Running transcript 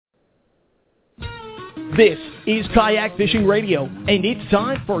This is Kayak Fishing Radio, and it's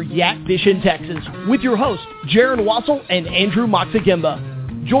time for Yak Fishing Texas with your hosts, Jaron Wassel and Andrew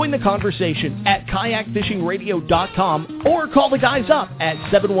Moxagimba. Join the conversation at KayakFishingRadio.com or call the guys up at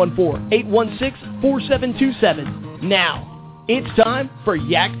 714-816-4727. Now, it's time for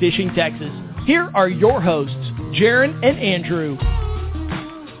Yak Fishing Texas. Here are your hosts, Jaron and Andrew.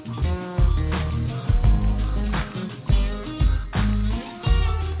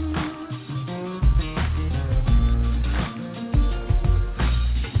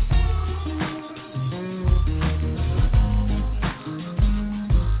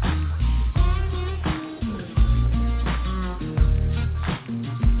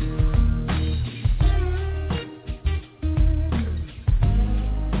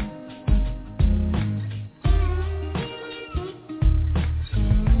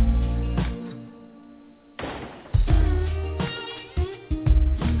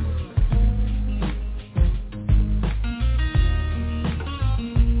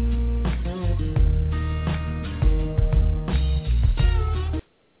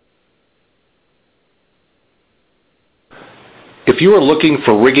 If you are looking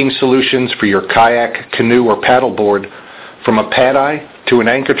for rigging solutions for your kayak, canoe, or paddleboard, from a pad-eye to an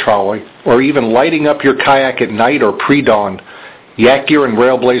anchor trolley, or even lighting up your kayak at night or pre-dawn, Yak Gear and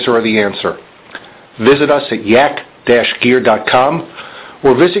Railblazer are the answer. Visit us at yak-gear.com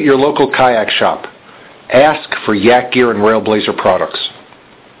or visit your local kayak shop. Ask for Yak Gear and Railblazer products.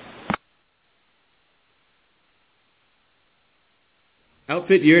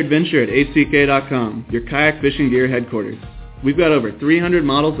 Outfit your adventure at ACK.com, your kayak fishing gear headquarters. We've got over 300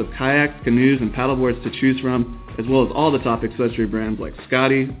 models of kayaks, canoes, and paddleboards to choose from, as well as all the top accessory brands like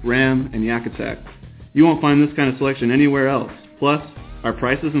Scotty, Ram, and Yak Attack. You won't find this kind of selection anywhere else. Plus, our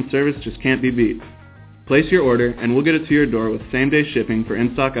prices and service just can't be beat. Place your order, and we'll get it to your door with same-day shipping for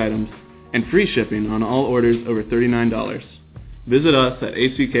in-stock items and free shipping on all orders over $39. Visit us at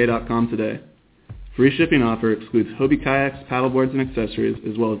ACK.com today. Free shipping offer excludes Hobie kayaks, paddleboards, and accessories,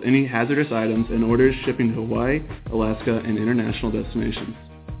 as well as any hazardous items and orders shipping to Hawaii, Alaska, and international destinations.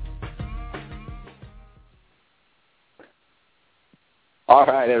 All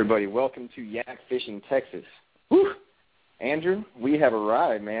right, everybody. Welcome to Yak Fishing Texas. Whew. Andrew, we have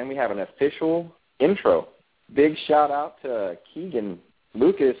arrived, man. We have an official intro. Big shout-out to Keegan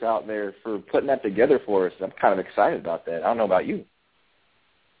Lucas out there for putting that together for us. I'm kind of excited about that. I don't know about you.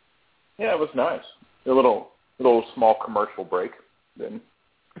 Yeah, it was nice. A little small commercial break. Then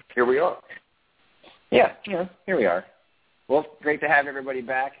here we are. Yeah, here we are. Well, great to have everybody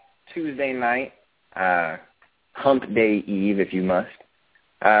back. Tuesday night, hump day eve, if you must.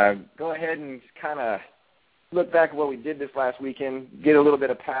 Go ahead and kind of look back at what we did this last weekend, get a little bit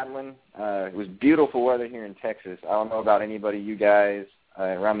of paddling. It was beautiful weather here in Texas. I don't know about anybody, you guys,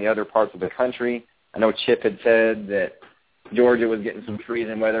 around the other parts of the country. I know Chip had said that Georgia was getting some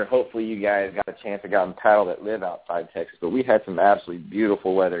freezing weather. Hopefully you guys got a chance to go out and paddle that live outside Texas. But we had some absolutely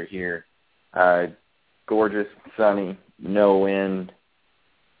beautiful weather here. Gorgeous, sunny, no wind.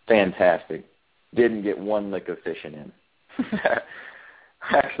 Fantastic. Didn't get one lick of fishing in.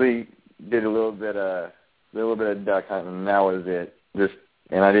 Actually did a little bit of duck hunting, and that was it.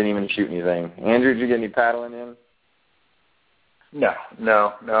 And I didn't even shoot anything. Andrew, did you get any paddling in? No.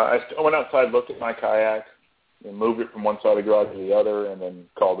 I went outside, looked at my kayak, and moved it from one side of the garage to the other, and then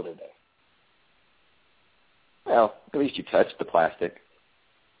called it a day. Well, at least you touched the plastic.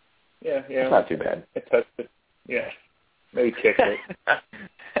 Yeah. It's not too bad. I touched it. Yeah. Maybe kicked it.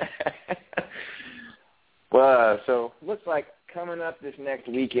 Well, so looks like coming up this next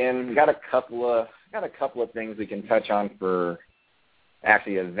weekend, we got a couple of things we can touch on for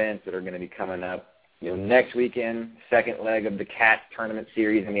actually events that are going to be coming up. Next weekend, second leg of the CAT tournament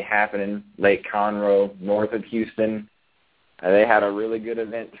series going to be happening, Lake Conroe, north of Houston. They had a really good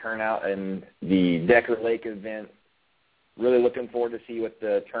event turnout in the Decker Lake event. Really looking forward to see what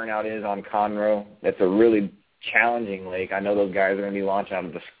the turnout is on Conroe. It's a really challenging lake. I know those guys are going to be launching out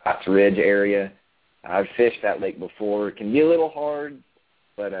of the Scotts Ridge area. I've fished that lake before. It can be a little hard,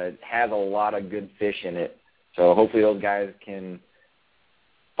 but it has a lot of good fish in it. So hopefully those guys can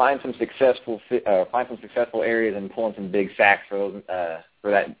find some successful areas and pull in some big sacks for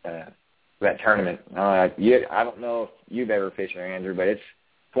that tournament. I don't know if you've ever fished there, Andrew, but it's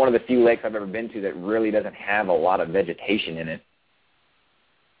one of the few lakes I've ever been to that really doesn't have a lot of vegetation in it.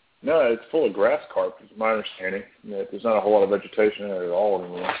 No, it's full of grass carp, is my understanding. There's not a whole lot of vegetation in it at all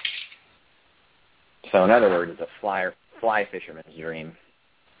anymore. So in other words, it's a fly fisherman's dream.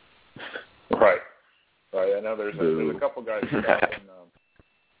 Right. I know there's a couple guys out in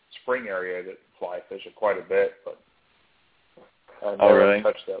spring area that fly fish it quite a bit, but I've never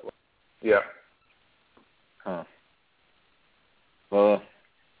touched that one. Yeah.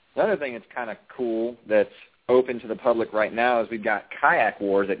 Another thing that's kind of cool that's open to the public right now is we've got Kayak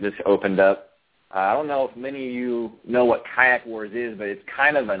Wars that just opened up. I don't know if many of you know what Kayak Wars is, but it's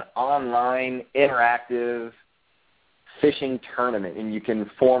kind of an online, interactive fishing tournament, and you can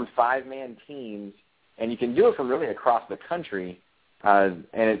form 5-man teams, and you can do it from really across the country. I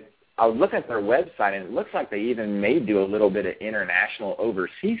was looking at their website, and it looks like they even may do a little bit of international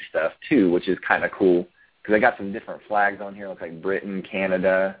overseas stuff, too, which is kind of cool, because they got some different flags on here. It looks like Britain,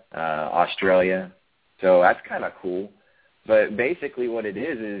 Canada, Australia. So that's kind of cool. But basically what it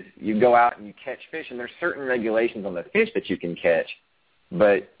is you go out and you catch fish, and there's certain regulations on the fish that you can catch.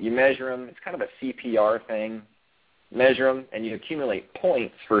 But you measure them. It's kind of a CPR thing. Measure them, and you accumulate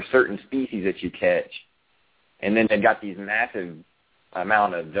points for certain species that you catch. And then they've got these massive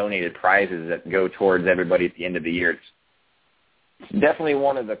amount of donated prizes that go towards everybody at the end of the year. It's definitely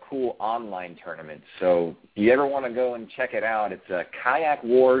one of the cool online tournaments. So if you ever want to go and check it out, it's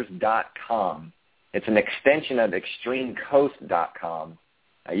kayakwars.com. It's an extension of extremecoast.com.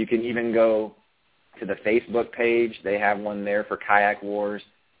 You can even go to the Facebook page. They have one there for Kayak Wars.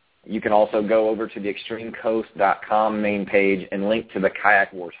 You can also go over to the extremecoast.com main page and link to the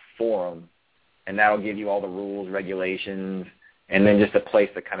Kayak Wars forum, and that will give you all the rules, regulations, and then just a place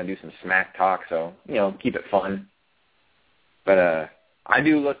to kind of do some smack talk, so, keep it fun. But I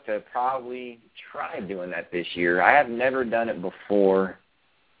do look to probably try doing that this year. I have never done it before.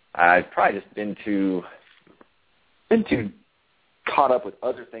 I've probably just been too caught up with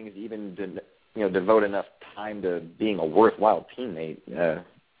other things to even devote enough time to being a worthwhile teammate.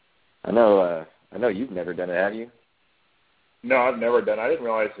 I know you've never done it, have you? No, I've never done it. I didn't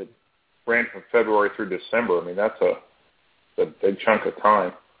realize it ran from February through December. I mean, that's a big chunk of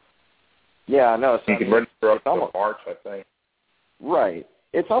time. Yeah, I know. So you can register up until March, I think. Right.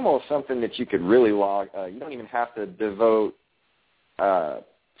 It's almost something that you could really log. You don't even have to devote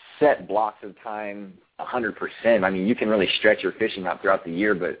set blocks of time 100%. I mean, you can really stretch your fishing out throughout the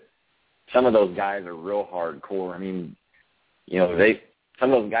year, but some of those guys are real hardcore. I mean,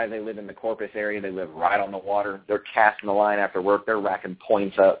 some of those guys, they live in the Corpus area. They live right on the water. They're casting the line after work. They're racking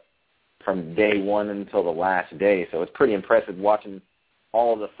points up from day one until the last day. So it's pretty impressive watching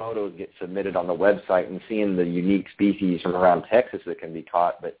all of the photos get submitted on the website and seeing the unique species from around Texas that can be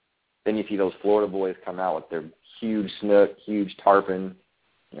caught. But then you see those Florida boys come out with their huge snook, huge tarpon.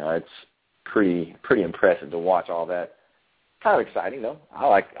 It's pretty impressive to watch all that. Kind of exciting though. I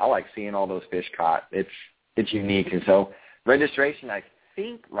like seeing all those fish caught. It's unique, and so registration I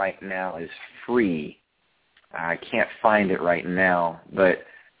think right now is free. I can't find it right now, but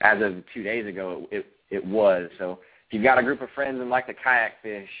as of 2 days ago, it was. So if you've got a group of friends and like to kayak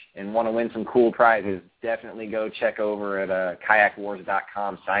fish and want to win some cool prizes, definitely go check over at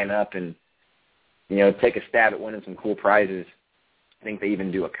kayakwars.com, sign up, and take a stab at winning some cool prizes. I think they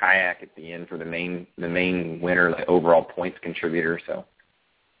even do a kayak at the end for the main winner, the overall points contributor. So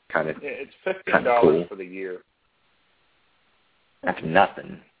it's $15 cool for the year. That's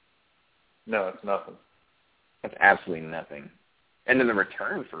nothing. No, it's nothing. That's absolutely nothing. And then the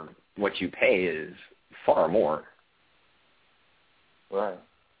return for what you pay is far more. Right.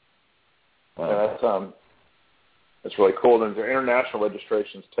 Well, yeah, that's really cool. Then their international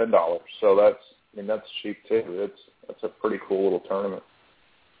registration is $10, so that's cheap too. That's a pretty cool little tournament.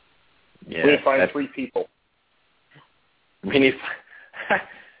 Yeah, we need to find 3 people. We need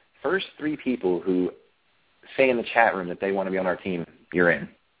first 3 people who say in the chat room that they want to be on our team. You're in.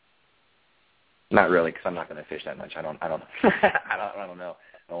 Not really, because I'm not going to fish that much. I don't I don't know.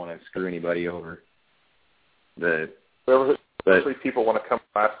 I don't want to screw anybody over. Three people want to come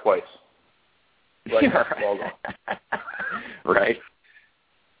last place. Right.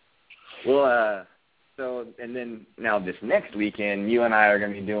 Well, so, and then now this next weekend, you and I are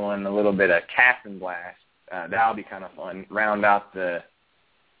going to be doing a little bit of cast and blast. That'll be kind of fun. Round out the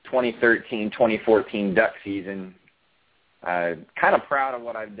 2013-2014 duck season. Kind of proud of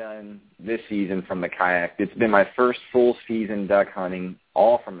what I've done this season from the kayak. It's been my first full season duck hunting,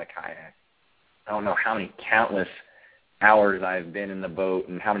 all from the kayak. I don't know how many countless hours I've been in the boat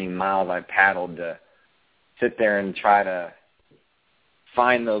and how many miles I've paddled to sit there and try to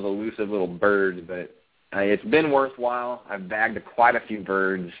find those elusive little birds, but it's been worthwhile. I've bagged quite a few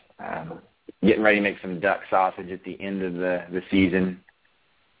birds, getting ready to make some duck sausage at the end of the season,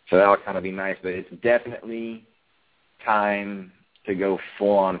 so that'll kind of be nice, but it's definitely time to go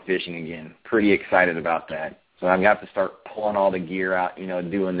full-on fishing again. Pretty excited about that. So I've got to start pulling all the gear out,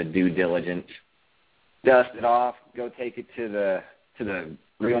 doing the due diligence, dust it off, go take it to the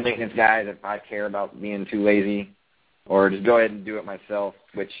real maintenance guys if I care about being too lazy, or just go ahead and do it myself,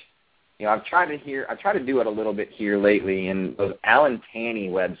 which, I've tried to do it a little bit here lately, and those Alan Tanny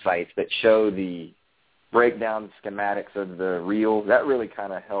websites that show the breakdown schematics of the reels, that really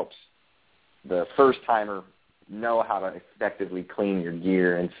kind of helps the first-timer know how to effectively clean your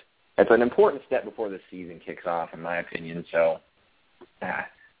gear. And it's an important step before the season kicks off, in my opinion. So I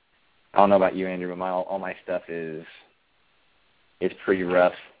don't know about you, Andrew, but all my stuff is pretty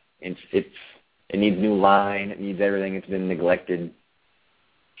rough. It needs new line. It needs everything. It's been neglected.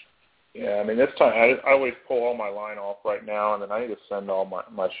 Yeah, I mean, this time I always pull all my line off right now, and then I need to send all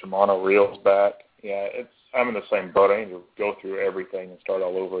my Shimano reels back. Yeah, I'm in the same boat. I need to go through everything and start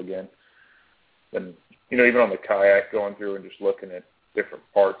all over again. And, even on the kayak, going through and just looking at different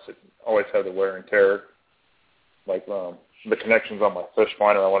parts that always have the wear and tear. Like the connections on my fish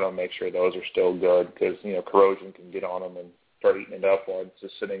finder, I want to make sure those are still good because, corrosion can get on them and start eating it up while it's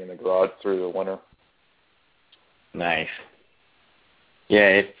just sitting in the garage through the winter. Nice.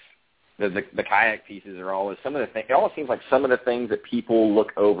 Yeah, the kayak pieces are always some of the things. It always seems like some of the things that people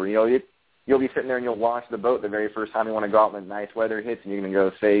look over. You'll be sitting there and you'll launch the boat the very first time you want to go out when nice weather hits, and you're going to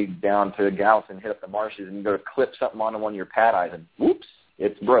go, say, down to Gauss and hit up the marshes, and you go to clip something onto one of your pad eyes, and whoops,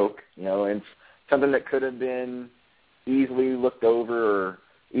 it's broke. It's something that could have been easily looked over or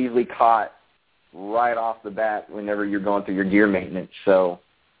easily caught right off the bat whenever you're going through your gear maintenance. So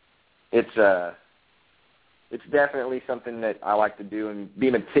it's definitely something that I like to do and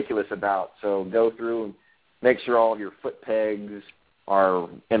be meticulous about. So go through and make sure all of your foot pegs are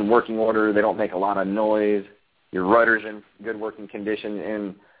in working order. They don't make a lot of noise. Your rudder's in good working condition.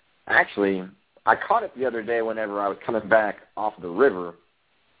 And actually, I caught it the other day whenever I was coming back off the river.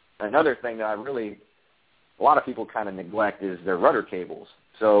 Another thing that a lot of people kind of neglect is their rudder cables.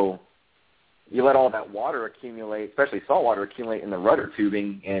 So you let all that water accumulate, especially salt water, accumulate in the rudder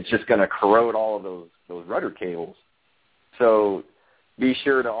tubing, and it's just going to corrode all of those rudder cables. So be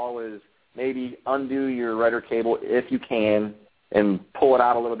sure to always maybe undo your rudder cable if you can and pull it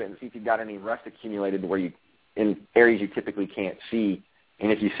out a little bit and see if you've got any rust accumulated in areas you typically can't see. And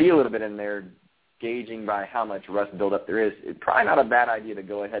if you see a little bit in there, gauging by how much rust buildup there is, it's probably not a bad idea to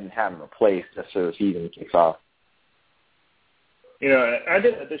go ahead and have them replaced just so the season kicks off. I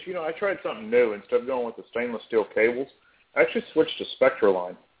did this. I tried something new. Instead of going with the stainless steel cables, I actually switched to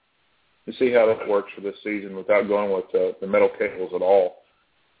Spectraline to see how that works for this season without going with the metal cables at all.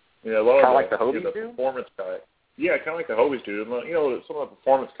 A lot of like the Hobies do? Performance kayak. Yeah, kind of like the Hobies do. Some of the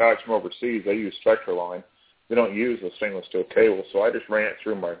performance kayaks from overseas, they use Spectraline. They don't use the stainless steel cable, so I just ran it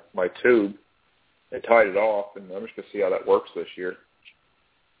through my tube and tied it off, and I'm just going to see how that works this year.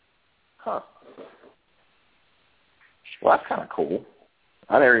 Huh. Well, that's kind of cool.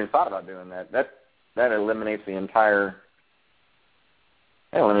 I never even thought about doing that. That eliminates the entire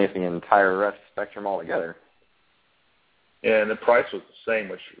rust spectrum altogether. Yeah, and the price was the same,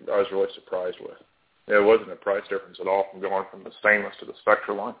 which I was really surprised with. There wasn't a price difference at all from going from the stainless to the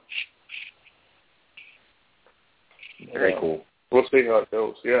Spectraline. Very cool. We'll see how it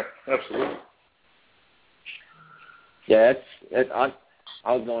goes. Yeah, absolutely. Yeah, I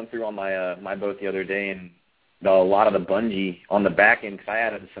was going through on my boat the other day, and a lot of the bungee on the back end, because I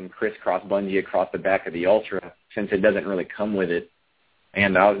added some crisscross bungee across the back of the Ultra, since it doesn't really come with it.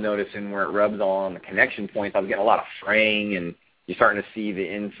 And I was noticing where it rubs on the connection points, I was getting a lot of fraying, and you're starting to see the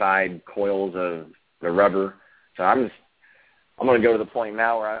inside coils of the rubber. So I'm going to go to the point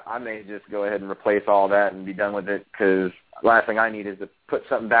now where I may just go ahead and replace all that and be done with it, because the last thing I need is to put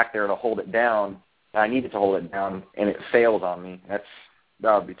something back there to hold it down. I need it to hold it down, and it fails on me. That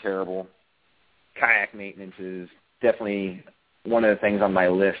would be terrible. Kayak maintenance is definitely one of the things on my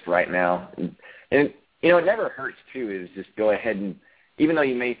list right now. And it never hurts, too, is just go ahead and, even though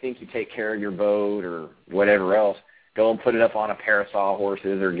you may think you take care of your boat or whatever else, go and put it up on a pair of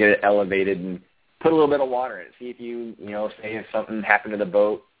sawhorses or get it elevated and put a little bit of water in it. See if say if something happened to the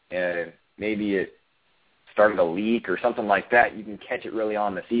boat and maybe it started a leak or something like that, you can catch it really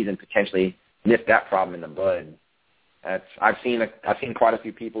on the season, potentially nip that problem in the bud. I've seen quite a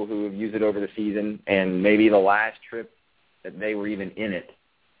few people who have used it over the season, and maybe the last trip that they were even in it,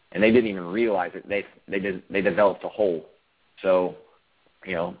 and they didn't even realize it. They developed a hole. So,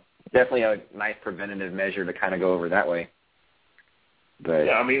 definitely a nice preventative measure to kind of go over that way. But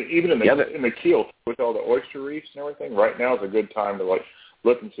yeah, I mean, even in the keel with all the oyster reefs and everything, right now is a good time to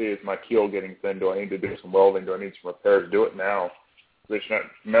look and see, is my keel getting thin? Do I need to do some welding? Do I need some repairs? Do it now. So you're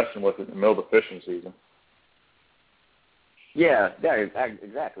not messing with it in the middle of the fishing season. Yeah,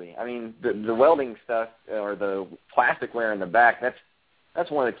 exactly. I mean, the welding stuff or the plastic wear in the back,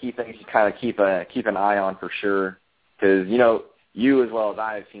 that's one of the key things you kind of keep an eye on for sure, because you as well as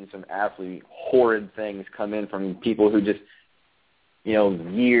I have seen some absolutely horrid things come in from people who just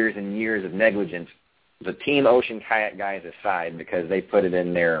years and years of negligence, the Team Ocean kayak guys aside, because they put it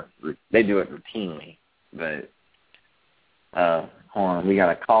in there, they do it routinely. But hold on, we got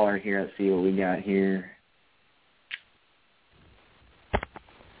a caller here. Let's see what we got here.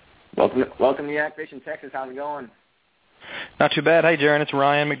 Welcome to Yak Fishing Texas. How's it going? Not too bad. Hey, Jaron, it's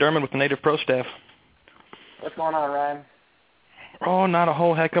Ryan McDermott with the Native Pro Staff. What's going on, Ryan? Oh, not a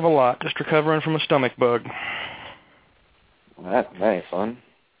whole heck of a lot. Just recovering from a stomach bug. Well, that ain't fun.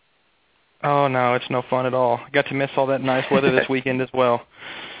 Oh, no, it's no fun at all. I got to miss all that nice weather this weekend as well.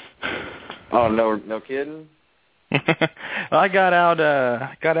 Oh, no kidding? I got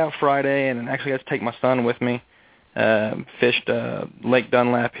out Friday and actually got to take my son with me. Fished Lake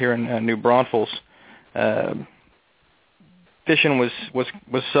Dunlap here in New Braunfels. Fishing was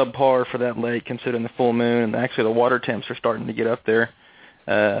subpar for that lake considering the full moon, and actually the water temps are starting to get up there,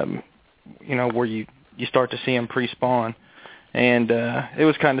 where you start to see them pre-spawn. And it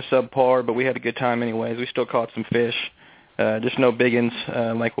was kind of subpar, but we had a good time anyways. We still caught some fish, just no biggins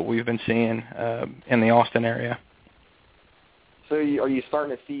like what we've been seeing in the Austin area. So are you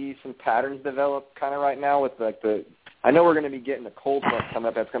starting to see some patterns develop kind of right now with I know we're going to be getting a cold front coming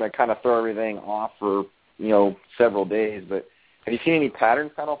up that's going to kind of throw everything off for, several days, but have you seen any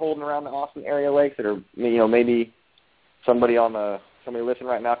patterns kind of holding around the Austin area lakes that are, maybe somebody listening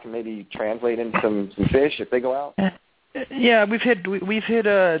right now can maybe translate into some fish if they go out? Yeah, we've hit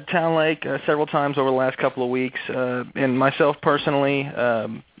Town Lake several times over the last couple of weeks, and myself personally,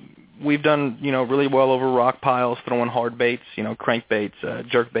 we've done, really well over rock piles, throwing hard baits, crankbaits,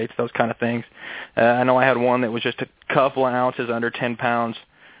 jerk baits, those kind of things. I know I had one that was just a couple of ounces under 10 pounds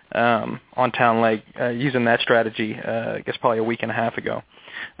on Town Lake, using that strategy, I guess probably a week and a half ago.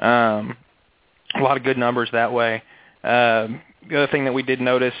 A lot of good numbers that way. The other thing that we did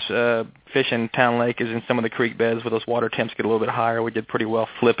notice fishing Town Lake is in some of the creek beds where those water temps get a little bit higher. We did pretty well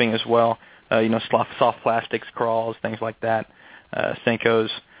flipping as well, soft plastics, crawls, things like that, Senkos.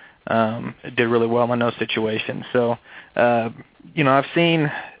 It did really well in those situations. So, I've seen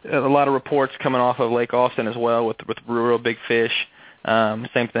a lot of reports coming off of Lake Austin as well with real big fish.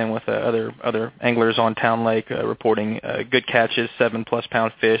 Same thing with other anglers on Town Lake reporting good catches, 7+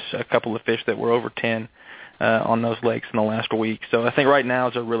 pound fish, a couple of fish that were over 10 on those lakes in the last week. So I think right now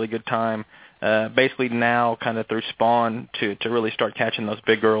is a really good time, basically now kind of through spawn to really start catching those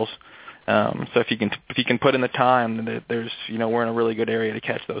big girls. So if you can put in the time, there's we're in a really good area to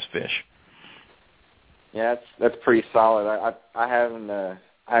catch those fish. Yeah, that's pretty solid. I haven't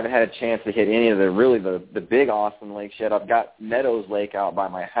had a chance to hit any of the big Austin lakes yet. I've got Meadows Lake out by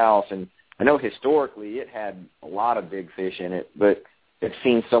my house, and I know historically it had a lot of big fish in it, but it's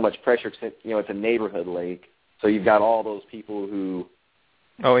seen so much pressure since it's a neighborhood lake. So you've got all those people who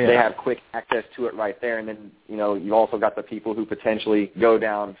they have quick access to it right there, and then you also got the people who potentially go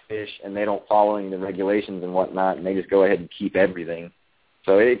down, fish, and they don't follow any of the regulations and whatnot, and they just go ahead and keep everything.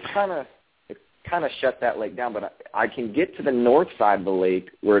 So it kind of shut that lake down. But I can get to the north side of the lake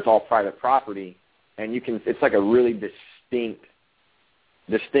where it's all private property, and it's like a really distinct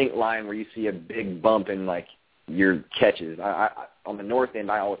line where you see a big bump in like your catches. On the north end,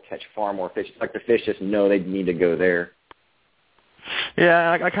 I always catch far more fish. It's like the fish just know they need to go there.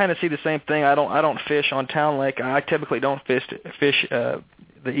 Yeah, I kind of see the same thing. I don't fish on Town Lake. I typically don't fish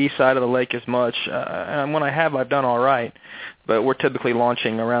the east side of the lake as much. And when I have, I've done all right. But we're typically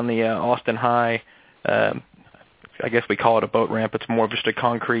launching around the Austin High. I guess we call it a boat ramp. It's more of just a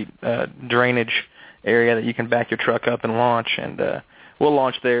concrete drainage area that you can back your truck up and launch. And we'll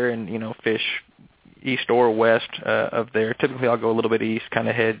launch there and fish east or west of there. Typically, I'll go a little bit east, kind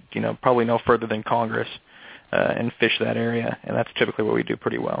of head probably no further than Congress. And fish that area, and that's typically where we do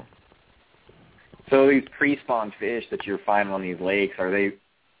pretty well. So these pre-spawn fish that you're finding on these lakes, are they,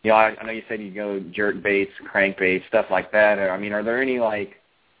 I know you said you go jerk baits, crank baits, stuff like that. Are there any are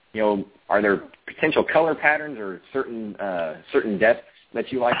there potential color patterns or certain depths that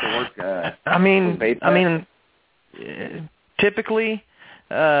you like to work? Typically,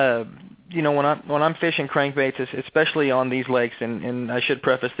 when I'm fishing crankbaits, especially on these lakes, and I should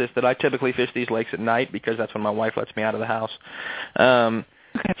preface this that I typically fish these lakes at night because that's when my wife lets me out of the house. So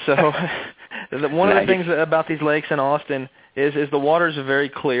one of the things about these lakes in Austin is the waters are very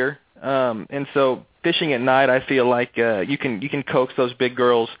clear, and so fishing at night, I feel like you can coax those big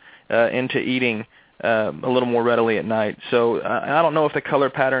girls into eating a little more readily at night. So I don't know if the color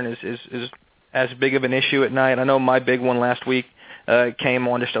pattern is as big of an issue at night. I know my big one last week came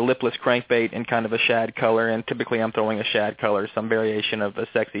on just a lipless crankbait in kind of a shad color, and typically I'm throwing a shad color, some variation of a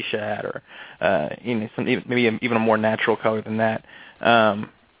sexy shad, or maybe even a more natural color than that.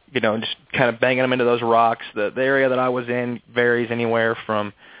 just kind of banging them into those rocks. The area that I was in varies anywhere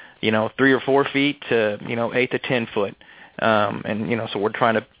from, 3 or 4 feet to, 8 to 10 foot. So we're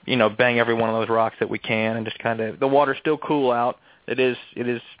trying to, bang every one of those rocks that we can, and just kind of, the water's still cool out. It is,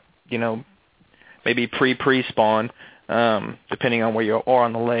 maybe pre-spawn, depending on where you are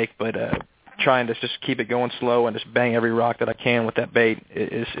on the lake, but trying to just keep it going slow and just bang every rock that I can with that bait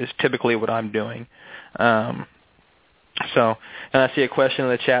is typically what I'm doing. So, and I see a question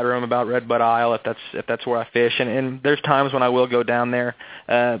in the chat room about Redbud Isle, if that's where I fish, and there's times when I will go down there.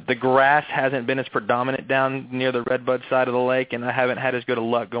 The grass hasn't been as predominant down near the Redbud side of the lake, and I haven't had as good a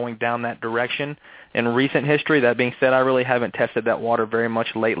luck going down that direction in recent history. That being said, I really haven't tested that water very much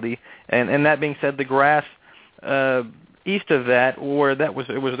lately, and that being said, the grass east of that, where there was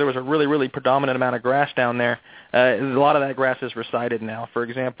a really, really predominant amount of grass down there, a lot of that grass is resided now. For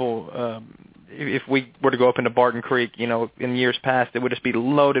example, if we were to go up into Barton Creek, in years past, it would just be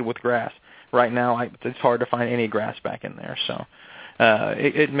loaded with grass. Right now, it's hard to find any grass back in there. So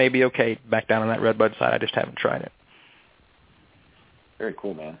it may be okay back down on that Redbud side. I just haven't tried it. Very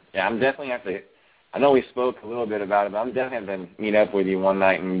cool, man. Yeah, I'm definitely have to. I know we spoke a little bit about it, but I'm definitely going to meet up with you one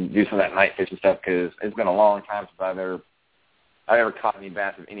night and do some of that night fishing stuff, because it's been a long time since I've ever caught any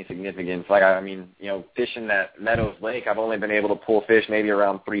bass of any significance. Like, fishing that Meadows Lake, I've only been able to pull fish maybe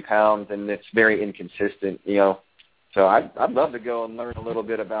around 3 pounds, and it's very inconsistent, So I'd love to go and learn a little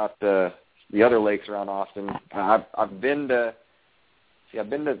bit about the other lakes around Austin. I've been to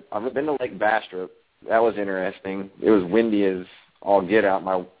Lake Bastrop. That was interesting. It was windy as all get out.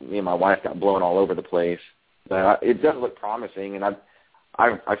 Me and my wife got blown all over the place. But it does look promising, and I've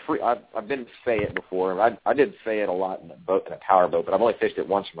been to Fayette before. I did Fayette a lot in a power boat, but I've only fished it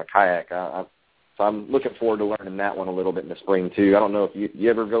once from a kayak. So I'm looking forward to learning that one a little bit in the spring too. I don't know if you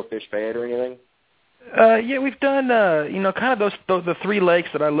ever go fish Fayette or anything. Yeah, we've done kind of the 3 lakes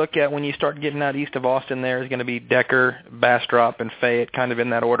that I look at when you start getting out east of Austin. There is going to be Decker, Bastrop, and Fayette, kind of in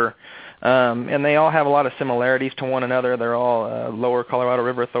that order. And they all have a lot of similarities to one another. They're all Lower Colorado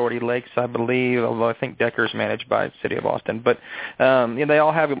River Authority lakes, I believe, although I think Decker's managed by the City of Austin. But they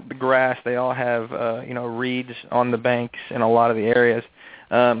all have grass. They all have reeds on the banks in a lot of the areas.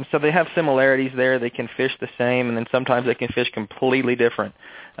 So they have similarities there. They can fish the same, and then sometimes they can fish completely different.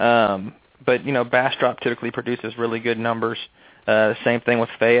 But Bastrop typically produces really good numbers. Same thing with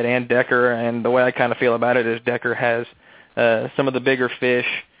Fayette and Decker. And the way I kind of feel about it is Decker has some of the bigger fish.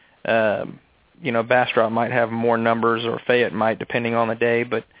 Bastrop might have more numbers, or Fayette might, depending on the day.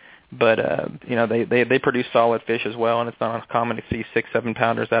 But they produce solid fish as well, and it's not uncommon to see 6-7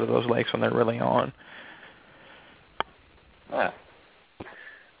 pounders out of those lakes when they're really on. Wow.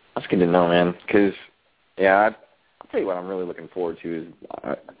 That's good to know, man. Because I'll tell you what I'm really looking forward to is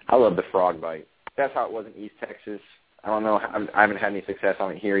I love the frog bite. That's how it was in East Texas. I don't know. I haven't had any success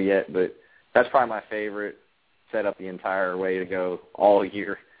on it here yet, but that's probably my favorite setup the entire way to go all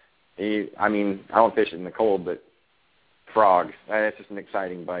year. I don't fish it in the cold, but frogs, that's just an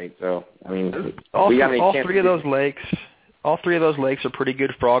exciting bite. So, all 3 of those lakes are pretty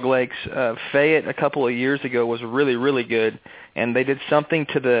good frog lakes. Fayette a couple of years ago was really, really good, and they did something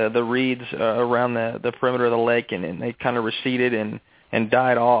to the reeds around the perimeter of the lake, and they kind of receded and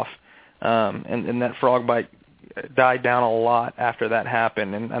died off. And that frog bite died down a lot after that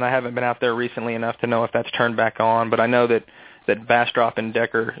happened. And I haven't been out there recently enough to know if that's turned back on, but I know that Bastrop and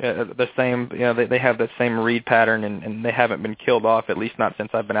Decker, the same, they have that same reed pattern, and they haven't been killed off, at least not since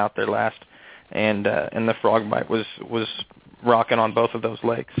I've been out there last. And the frog bite was rocking on both of those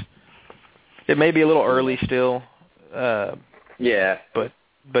lakes. It may be a little early still. Yeah. But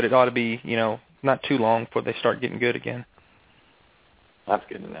it ought to be, not too long before they start getting good again. That's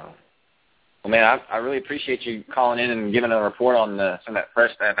good to know. Well, man, I really appreciate you calling in and giving a report on some of that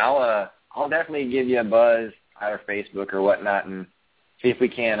fresh stuff. I'll definitely give you a buzz, either Facebook or whatnot, and see if we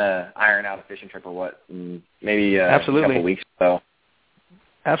can iron out a fishing trip or what, in maybe a couple weeks or so.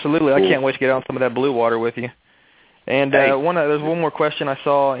 Absolutely. Cool. I can't wait to get on some of that blue water with you. And there's one more question I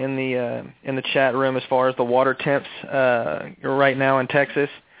saw in the chat room as far as the water temps right now in Texas.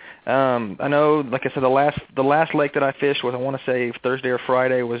 I know, like I said, the last lake that I fished was, I want to say Thursday or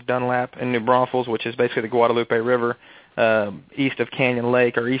Friday, was Dunlap in New Braunfels, which is basically the Guadalupe River east of Canyon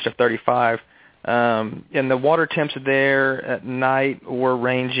Lake, or east of 35. And the water temps there at night were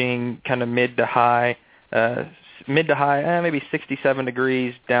ranging kind of mid to high, maybe 67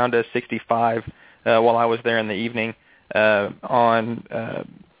 degrees down to 65 while I was there in the evening. On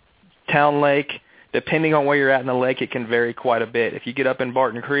Town Lake, depending on where you're at in the lake, it can vary quite a bit. If you get up in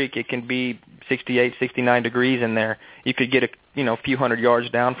Barton Creek, it can be 68, 69 degrees in there. You could get a few hundred yards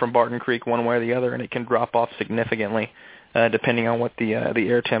down from Barton Creek one way or the other, and it can drop off significantly. depending on what the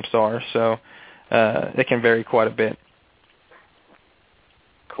air temps are. So it can vary quite a bit.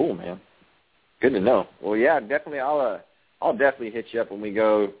 Cool, man. Good to know. Well, yeah, definitely. I'll definitely hit you up when we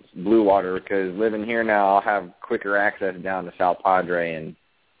go blue water, because living here now, I'll have quicker access down to South Padre, and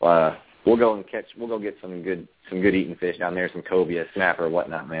we'll go get some good eating fish down there, some cobia, snapper,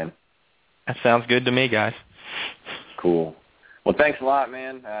 whatnot, man. That sounds good to me, guys. Cool. Well, thanks a lot,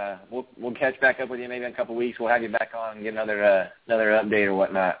 man. We'll catch back up with you maybe in a couple of weeks. We'll have you back on and get another update or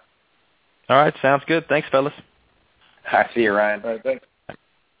whatnot. All right, sounds good. Thanks, fellas. I see you, Ryan. All right, thanks.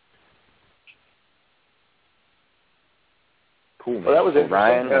 Cool, man. Well, that was interesting.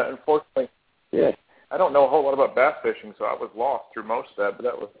 Ryan. Unfortunately, yeah. I don't know a whole lot about bass fishing, so I was lost through most of that.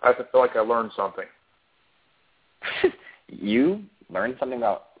 But I feel like I learned something. You learned something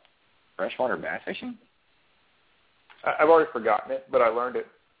about freshwater bass fishing? I've already forgotten it, but I learned it,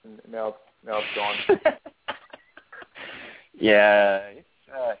 and now it's gone. Yeah,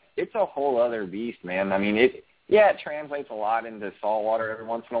 it's a whole other beast, man. I mean, it translates a lot into saltwater every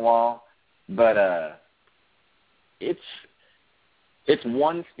once in a while, but it's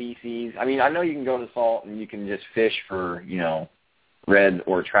one species. I mean, I know you can go to salt and you can just fish for, red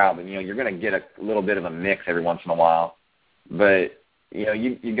or trout, but, you're going to get a little bit of a mix every once in a while. But, you're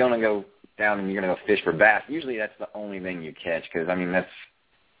going to go down and you're going to go fish for bass. Usually that's the only thing you catch, because, I mean, there's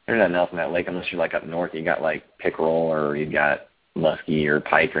nothing else in that lake unless you're, like, up north. You got, like, pickerel or you got muskie or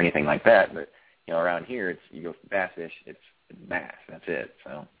pike or anything like that. But, around here, you go bass fish, it's bass. That's it.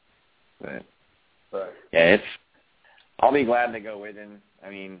 So, but, right. Yeah, I'll be glad to go with him. I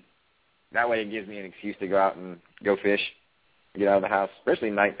mean, that way it gives me an excuse to go out and go fish, get out of the house, especially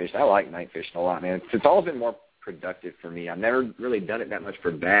night fish. I like night fishing a lot, man. It's always been more productive for me. I've never really done it that much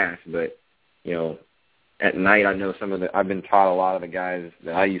for bass, but, at night I know I've been taught a lot of the guys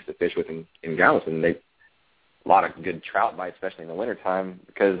that I used to fish with in Galveston, a lot of good trout bites, especially in the wintertime,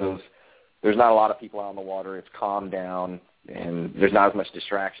 because there's not a lot of people out on the water. It's calmed down, and there's not as much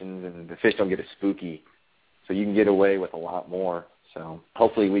distractions, and the fish don't get as spooky. So you can get away with a lot more. So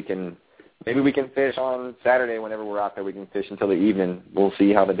hopefully maybe we can fish on Saturday whenever we're out there. We can fish until the evening. We'll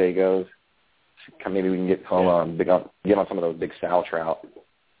see how the day goes. Maybe we can get home, get on some of those big sow trout.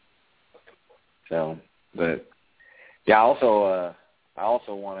 So, but yeah, I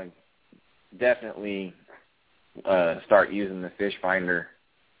also want to definitely start using the fish finder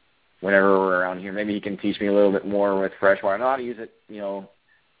whenever we're around here. Maybe he can teach me a little bit more with freshwater. I know how to use it,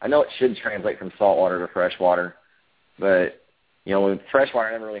 I know it should translate from saltwater to freshwater, but, with freshwater,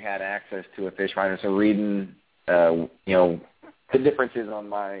 I never really had access to a fish finder. So reading, the differences on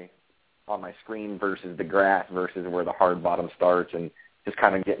my screen versus the grass versus where the hard bottom starts, and just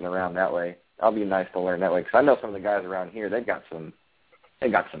kind of getting around that way. That'll be nice to learn that way, because I know some of the guys around here, they've got some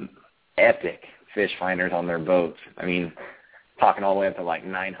epic fish finders on their boats. I mean, talking all the way up to like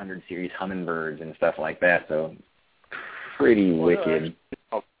 900 series hummingbirds and stuff like that. So pretty wicked.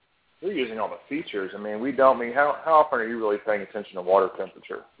 We're using all the features. I mean, we don't. I mean, how often are you really paying attention to water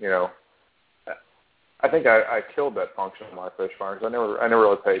temperature? I think I killed that function on my fish finders. I never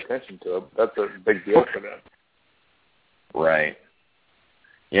really paid attention to it. That's a big deal for them. Right.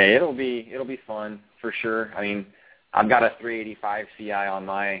 Yeah, it'll be fun for sure. I mean, I've got a 385 CI on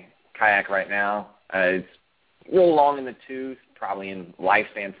my kayak right now. It's a little long in the tooth, probably in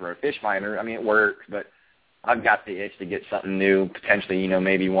lifespan for a fish finder. I mean, it works, but I've got the itch to get something new, potentially,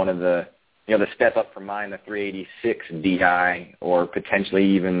 maybe one of the, the step up from mine, the 386 DI, or potentially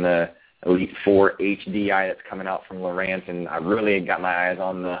even the Elite 4 HDI that's coming out from Lowrance. And I really got my eyes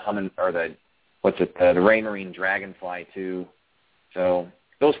on the the Raymarine Dragonfly too. So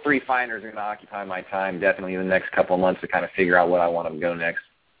those three finders are going to occupy my time definitely in the next couple of months to kind of figure out what I want to go next.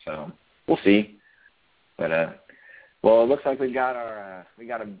 So we'll see. But well, it looks like we got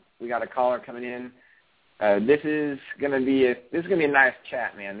a caller coming in. This is gonna be a nice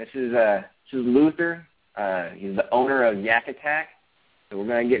chat, man. This is Luther. He's the owner of Yak Attack. So we're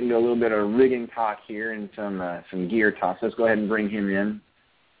gonna get into a little bit of rigging talk here and some gear talk. So let's go ahead and bring him in.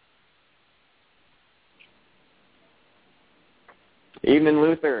 Evening,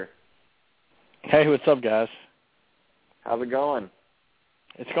 Luther. Hey, what's up, guys? How's it going?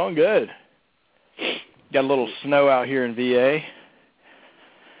 It's going good. Got a little snow out here in VA.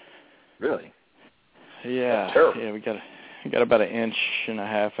 Really? Yeah, we got about 1.5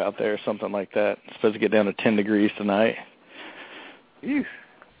 inches out there, something like that. It's supposed to get down to 10 degrees tonight. Ew.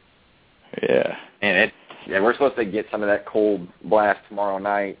 Yeah. And we're supposed to get some of that cold blast tomorrow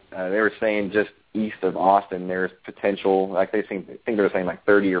night. They were saying just east of Austin, there's potential, like I think they were saying like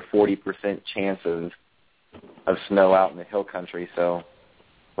 30 or 40% chance of snow out in the hill country. So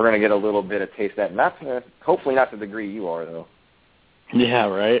we're going to get a little bit of taste of that. Hopefully not to the degree you are, though. Yeah,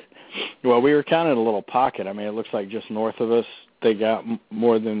 right. Well, we were kind of in a little pocket. I mean, it looks like just north of us, they got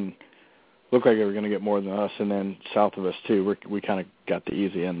more than, looked like they were going to get more than us, and then south of us, too. We kind of got the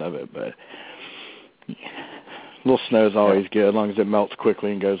easy end of it, but a little snow is always good, as long as it melts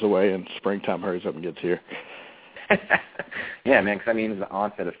quickly and goes away and springtime hurries up and gets here. Yeah, man, because, I mean, it's the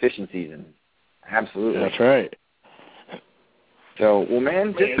onset of fishing season. Absolutely. That's right. So, well,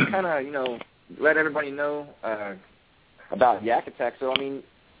 man, just to kind of, you know, let everybody know about Yak Attack. So, I mean,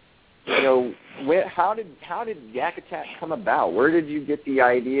 you know, how did Yak Attack come about? Where did you get the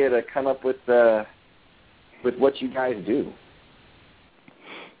idea to come up with what you guys do?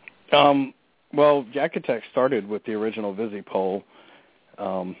 Well, Yak Attack started with the original Visi pole.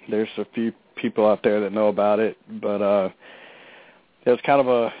 There's a few people out there that know about it, but it was kind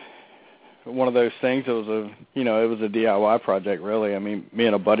of one of those things. It was a DIY project, really. I mean, me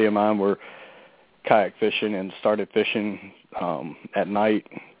and a buddy of mine were kayak fishing and started fishing at night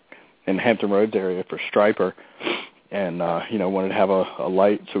in the Hampton Roads area for striper, and wanted to have a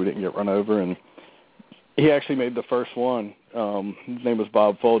light so we didn't get run over. And he actually made the first one. His name was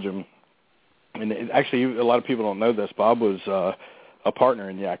Bob Fulgham, and actually a lot of people don't know this. Bob was a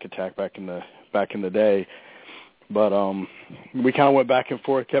partner in Yak Attack back in the day. But we kind of went back and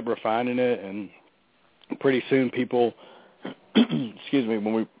forth, kept refining it, and pretty soon people, excuse me,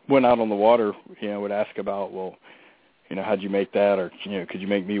 when we went out on the water, would ask about, well, how'd you make that, or could you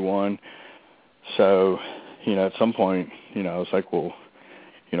make me one? So, at some point, I was like, well,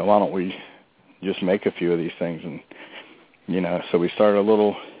 why don't we just make a few of these things? And so we started a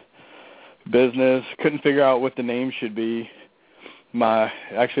little business. Couldn't figure out what the name should be.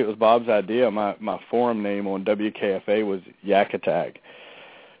 Actually, it was Bob's idea. My forum name on WKFA was Yak Attack.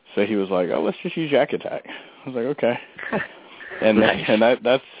 So he was like, "Oh, let's just use Yak Attack." I was like, "Okay." And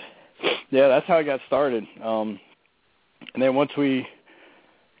that's how I got started. And then once we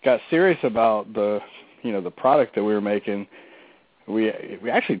got serious about the product that we were making, we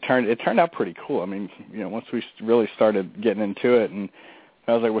actually turned out pretty cool. I mean, once we really started getting into it, and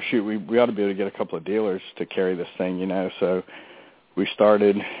I was like, "Well, shoot, we ought to be able to get a couple of dealers to carry this thing," So we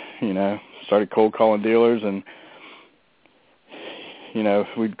started cold calling dealers, and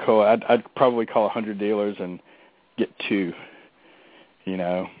I'd probably call 100 dealers and get 2.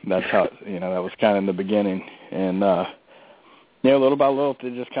 That's how that was kind of in the beginning, and little by little they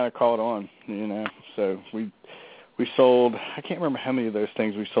just kind of caught on. So we sold, I can't remember how many of those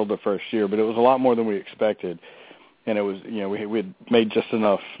things we sold the first year, but it was a lot more than we expected, and it was we had made just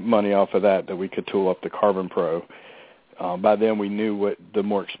enough money off of that we could tool up the Carbon Pro. By then we knew what the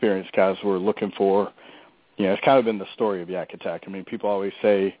more experienced guys were looking for. It's kind of been the story of Yak Attack. I mean, people always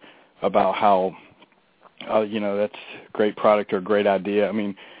say about how, that's a great product or a great idea. I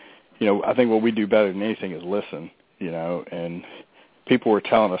mean, I think what we do better than anything is listen, and people were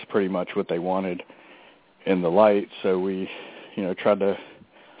telling us pretty much what they wanted in the light. So we, tried to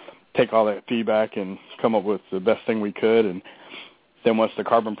take all that feedback and come up with the best thing we could. And then once the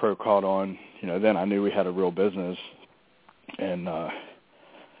Carbon Pro caught on, then I knew we had a real business. And, I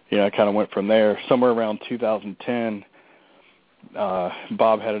kind of went from there. Somewhere around 2010,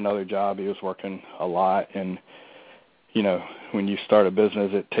 Bob had another job. He was working a lot. And, when you start a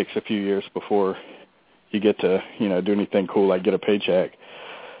business, it takes a few years before you get to, do anything cool like get a paycheck.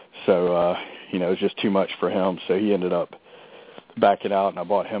 So, it was just too much for him. So he ended up backing out, and I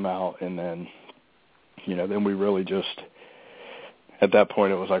bought him out. And then, then we really just, at that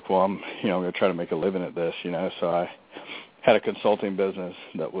point, it was like, well, I'm going to try to make a living at this, So I had a consulting business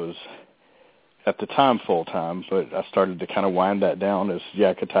that was at the time full-time, but I started to kind of wind that down as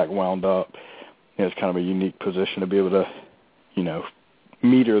Yak Attack wound up. It's kind of a unique position to be able to,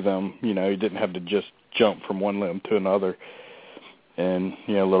 meter them. You didn't have to just jump from one limb to another. And,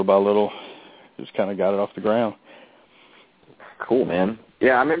 little by little, just kind of got it off the ground. Cool, man.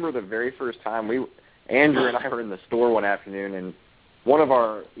 Yeah, I remember the very first time Andrew and I were in the store one afternoon, and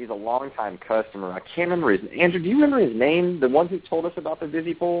he's a longtime customer. I can't remember Andrew, do you remember his name? The one who told us about the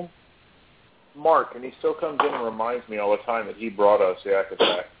Visi pole? Mark, and he still comes in and reminds me all the time that he brought us Yak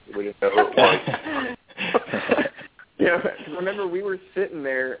Attack. We didn't know who it was. I remember we were sitting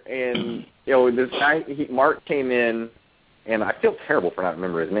there, and, this guy, Mark came in, and I feel terrible for not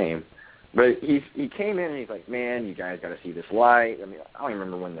remembering his name, but he came in, and he's like, man, you guys got to see this light. I mean, I don't even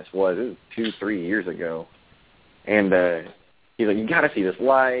remember when this was. It was 2-3 years ago. And, he's like, you got to see this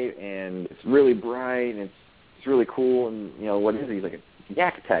light, and it's really bright, and it's really cool, and, what is it? He's like, it's a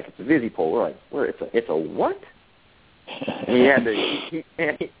Yak Attack, it's a Visi pole. We're like, it's a what? And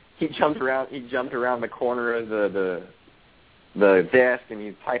he jumped around the corner of the the desk, and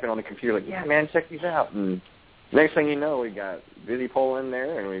he's typing on the computer like, yeah, man, check these out. And next thing you know, we got Busy Pole in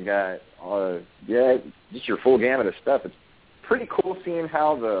there, and we got just your full gamut of stuff. It's pretty cool seeing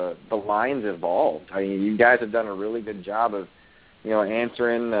how the lines evolved. I mean, you guys have done a really good job of,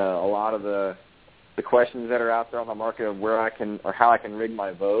 answering a lot of the questions that are out there on the market of where I can or how I can rig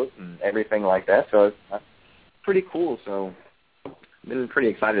my boat and everything like that. So it's pretty cool. So I've been pretty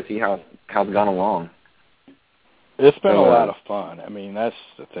excited to see how it's gone along. It's been a lot of fun. I mean, that's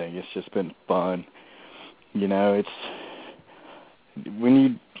the thing. It's just been fun. It's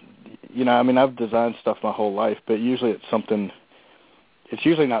when I mean, I've designed stuff my whole life, but usually it's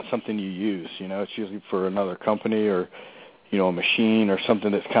usually not something you use. It's usually for another company or, a machine or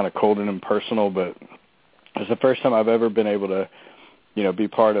something that's kind of cold and impersonal. But it's the first time I've ever been able to, be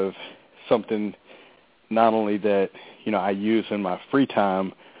part of something not only that, I use in my free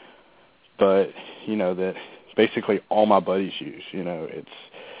time, but, that basically all my buddies use. It's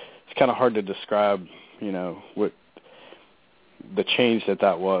kind of hard to describe, what the change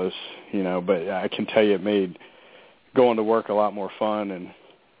that was, but I can tell you it made going to work a lot more fun. And,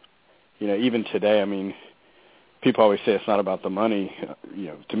 even today, I mean, people always say it's not about the money.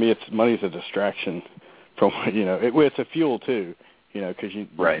 To me, money's a distraction from, it's a fuel too, because you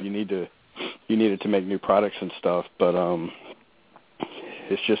need it to make new products and stuff. But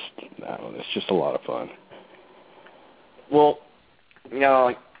it's just, it's just a lot of fun. Well,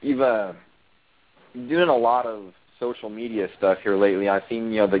 you've doing a lot of social media stuff here lately. I've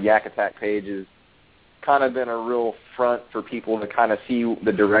seen, the Yak Attack page has kind of been a real front for people to kind of see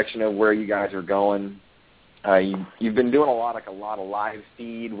the direction of where you guys are going. You've been doing a lot of live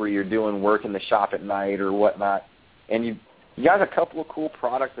feed where you're doing work in the shop at night or whatnot, and you got a couple of cool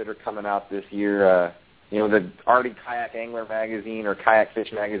products that are coming out this year. The Arctic Kayak Angler magazine or Kayak Fish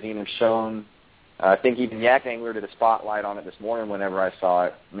magazine have shown. I think even Yak Angler did a spotlight on it this morning whenever I saw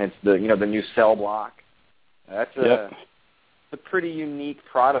it, and it's the new cell block. That's a pretty unique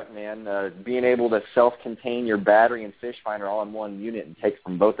product, man. Being able to self-contain your battery and fish finder all in one unit and take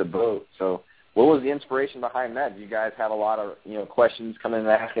from boat to boat. So what was the inspiration behind that? Did you guys have a lot of questions coming and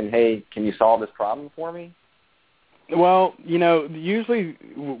asking, hey, can you solve this problem for me? Well, usually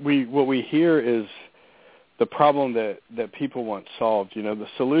what we hear is the problem that people want solved. The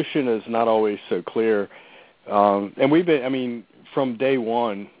solution is not always so clear. And we've been, from day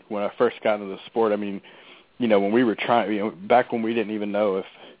one when I first got into the sport, when we were trying, back when we didn't even know if,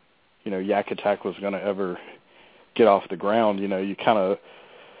 Yak Attack was going to ever get off the ground, you kind of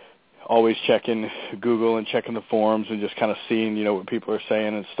always checking Google and checking the forums and just kind of seeing, what people are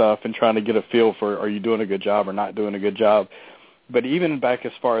saying and stuff and trying to get a feel for, are you doing a good job or not doing a good job? But even back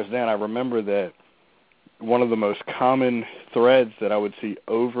as far as then, I remember that one of the most common threads that I would see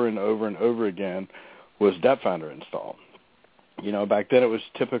over and over and over again was depth finder install. Back then it was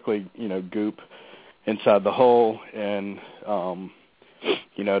typically, goop inside the hull and,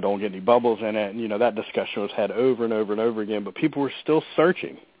 don't get any bubbles in it. And, that discussion was had over and over and over again, but people were still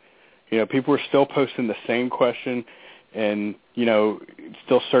searching. People were still posting the same question and,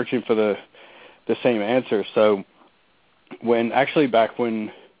 still searching for the same answer. So back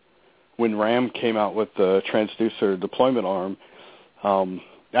when Ram came out with the transducer deployment arm, I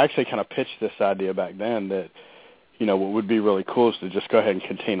actually kind of pitched this idea back then that, what would be really cool is to just go ahead and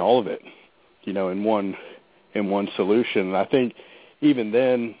contain all of it, in one solution. And I think even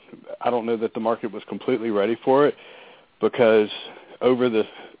then, I don't know that the market was completely ready for it because over the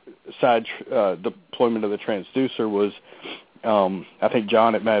side deployment of the transducer was, I think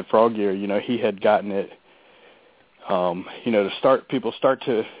John at Mad Frog Gear, he had gotten it, people start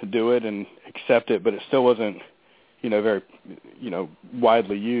to do it and accept it, but it still wasn't, very,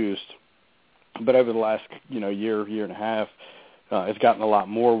 widely used. But over the last, year and a half, it's gotten a lot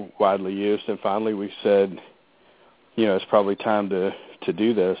more widely used. And finally we said, it's probably time to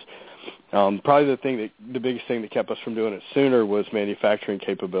do this. Probably the biggest thing that kept us from doing it sooner was manufacturing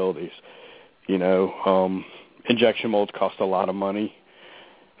capabilities. Injection molds cost a lot of money,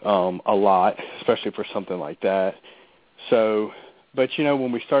 especially for something like that. So, but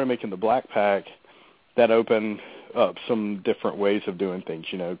when we started making the black pack, that opened up some different ways of doing things,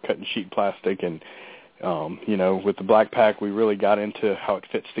 cutting sheet plastic and, with the black pack, we really got into how it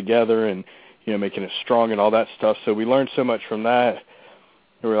fits together and, making it strong and all that stuff. So we learned so much from that.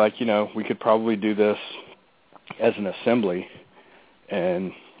 We were like, we could probably do this as an assembly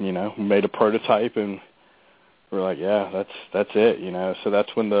and, we made a prototype and we're like, yeah, that's it, So that's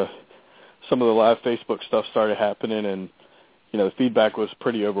when some of the live Facebook stuff started happening and, the feedback was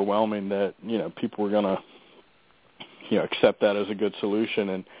pretty overwhelming that, people were going to, accept that as a good solution.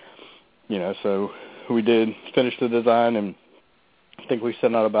 And, so we did finish the design and I think we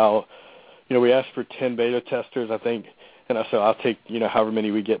sent out about, we asked for 10 beta testers, I think, and I said I'll take, however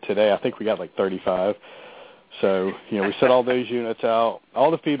many we get today. I think we got like 35. So, we sent all those units out.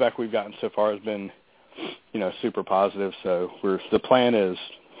 All the feedback we've gotten so far has been, super positive. So the plan is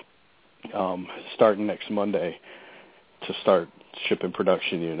starting next Monday to start shipping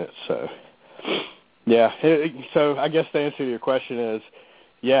production units. So, yeah. So I guess the answer to your question is,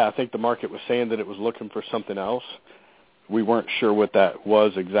 yeah, I think the market was saying that it was looking for something else. We weren't sure what that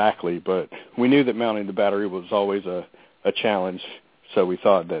was exactly, but we knew that mounting the battery was always a challenge. So we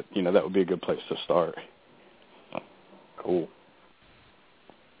thought that, that would be a good place to start. Cool.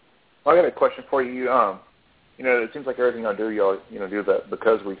 Well, I got a question for you. It seems like everything I do, y'all, do that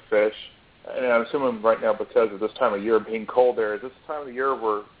because we fish. And I'm assuming right now because of this time of year being cold there, is this the time of the year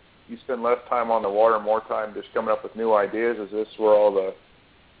where you spend less time on the water and more time just coming up with new ideas? Is this where all the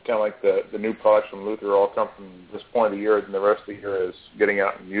kind of like the new products from Luther all come from this point of the year, and the rest of the year is getting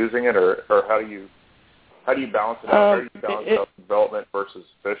out and using it, or how do you balance it out? How do you balance out development versus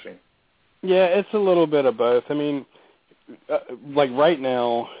fishing? Yeah, it's a little bit of both. I mean, like right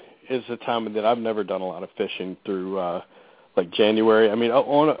now is the time that I've never done a lot of fishing through like January. I mean,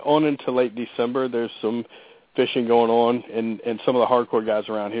 on into late December, there's some fishing going on, and some of the hardcore guys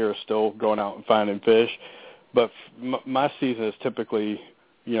around here are still going out and finding fish. But my season is typically,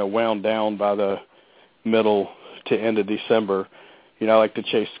 wound down by the middle to end of December. I like to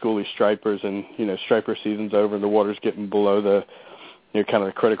chase schoolie stripers, and, striper season's over and the water's getting below the, kind of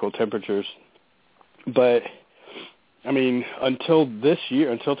the critical temperatures. But, I mean, until this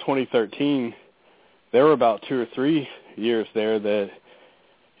year, until 2013, there were about 2 or 3 years there that,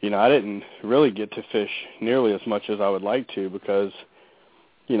 I didn't really get to fish nearly as much as I would like to because,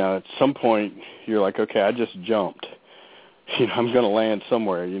 at some point you're like, okay, I just jumped. I'm going to land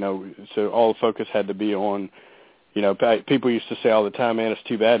somewhere, so all the focus had to be on, people used to say all the time, man, it's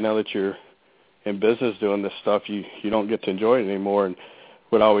too bad now that you're in business doing this stuff, you don't get to enjoy it anymore. And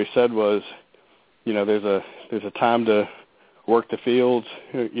what I always said was, there's a time to work the fields,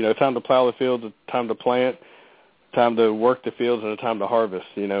 time to plow the fields, a time to plant, time to work the fields, and a time to harvest.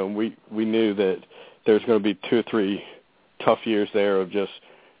 And we knew that there's going to be 2 or 3 tough years there of just,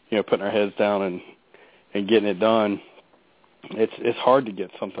 putting our heads down and getting it done. It's hard to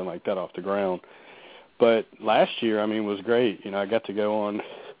get something like that off the ground. But last year, I mean, was great. I got to go on,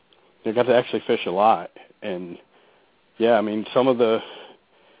 I got to actually fish a lot. And, yeah, I mean, some of the,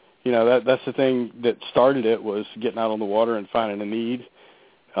 that's the thing that started it was getting out on the water and finding a need.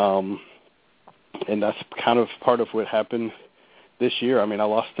 And that's kind of part of what happened this year. I mean, I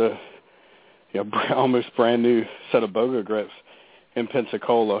lost a almost brand new set of Boga grips in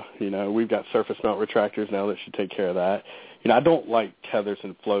Pensacola. We've got surface mount retractors now that should take care of that. I don't like tethers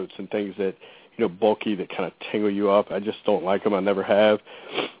and floats and things that, bulky that kind of tangle you up. I just don't like them. I never have.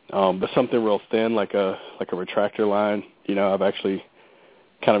 But something real thin like a retractor line, I've actually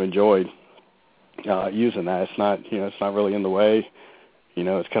kind of enjoyed using that. It's not, it's not really in the way.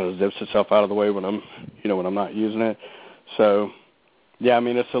 It kind of zips itself out of the way when I'm, when I'm not using it. So, yeah, I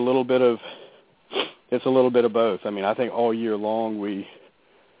mean, it's a little bit of both. I mean, I think all year long we're,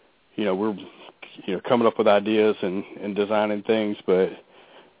 coming up with ideas and designing things, but,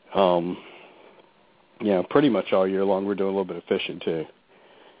 pretty much all year long we're doing a little bit of fishing too.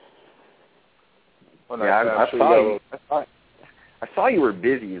 Well, yeah, I saw you were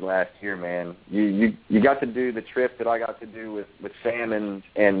busy last year, man. You got to do the trip that I got to do with salmon,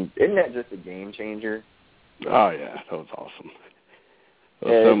 and isn't that just a game changer? Oh yeah, that was awesome. It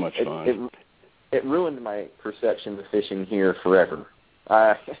was so much fun. It ruined my perception of fishing here forever.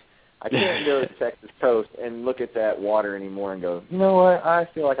 I can't go to the Texas coast and look at that water anymore and go, you know what? I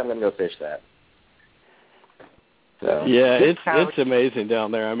feel like I'm going to go fish that. So, yeah, it's amazing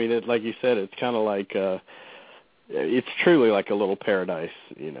down there. I mean, like you said, it's kind of like it's truly like a little paradise,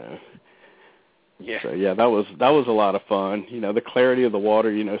 Yeah. So yeah, that was a lot of fun. The clarity of the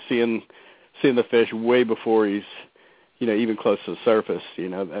water, seeing the fish way before he's, even close to the surface. I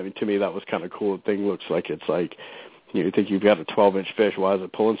mean, to me that was kind of cool. The thing looks like it's like, you think you've got a 12-inch fish. Why is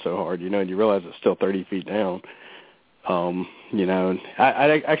it pulling so hard? And you realize it's still 30 feet down. And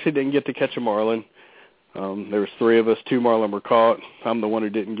I actually didn't get to catch a marlin. There was 3 of us. 2 marlin were caught. I'm the one who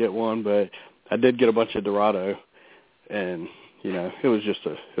didn't get one, but I did get a bunch of Dorado, and it was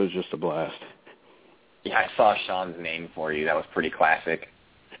just a blast. Yeah, I saw Sean's name for you. That was pretty classic.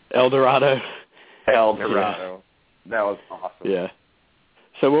 El Dorado. Yeah. That was awesome. Yeah.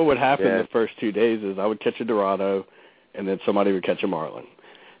 So what would happen the first 2 days is I would catch a Dorado, and then somebody would catch a marlin.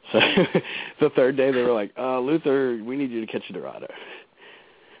 So the third day they were like, Luther, we need you to catch a Dorado.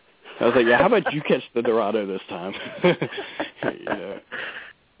 I was like, yeah, how about you catch the Dorado this time?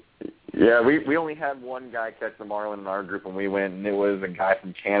 Yeah, we only had one guy catch the marlin in our group when we went, and it was a guy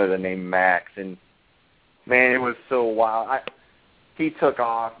from Canada named Max. And, man, it was so wild. He took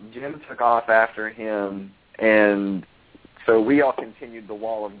off. Jim took off after him, and so we all continued the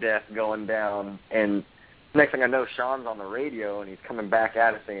wall of death going down. And next thing I know, Sean's on the radio, and he's coming back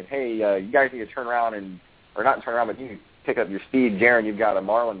at us saying, hey, you guys need to turn around or not turn around, but you need to pick up your speed. Jaron, you've got a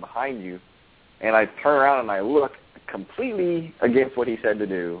marlin behind you. And I turn around and I look completely against what he said to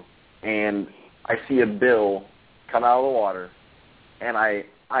do, and I see a bill come out of the water, and I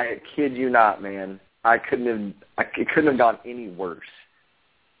kid you not, man, it couldn't have gone any worse.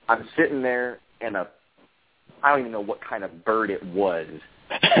 I'm sitting there, and I don't even know what kind of bird it was.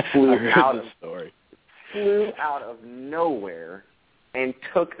 Flew out of nowhere and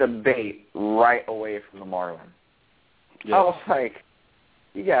took the bait right away from the marlin. Yes. I was like,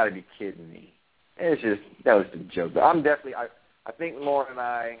 you got to be kidding me. That was a joke. But I'm definitely, I think Lauren and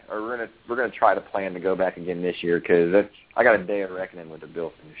I we're gonna try to plan to go back again this year because I got a day of reckoning with the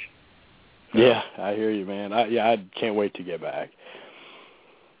billfish. Yeah, I hear you, man. I can't wait to get back.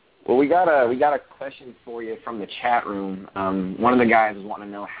 Well, we got a question for you from the chat room. One of the guys was wanting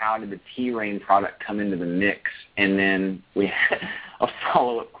to know how did the T-Rain product come into the mix, and then we had a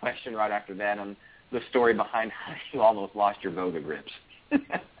follow-up question right after that on the story behind how you almost lost your Boga grips.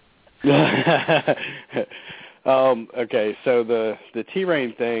 Okay, so the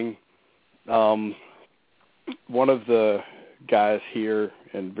T-Rain thing, one of the guys here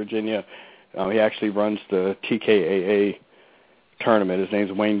in Virginia, he actually runs the TKAA tournament. His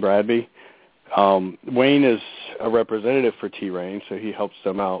name's Wayne Bradby. Wayne is a representative for T-Rain, so he helps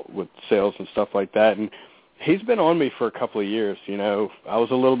them out with sales and stuff like that. And he's been on me for a couple of years. I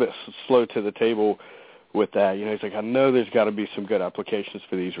was a little bit slow to the table with that. He's like, I know there's got to be some good applications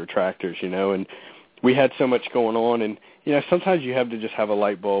for these retractors, and we had so much going on. And, sometimes you have to just have a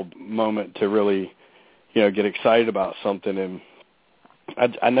light bulb moment to really, get excited about something. And I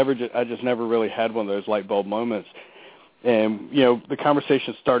just never really had one of those light bulb moments. And, the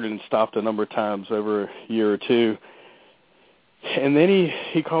conversation started and stopped a number of times over a year or two. And then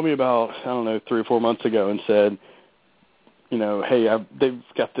he called me about, 3 or 4 months ago and said, hey, they've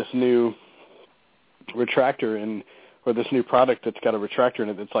got this new retractor or this new product that's got a retractor in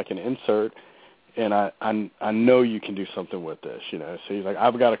it that's like an insert, and I know you can do something with this, So he's like,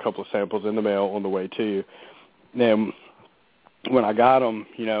 I've got a couple of samples in the mail on the way to you. And when I got them,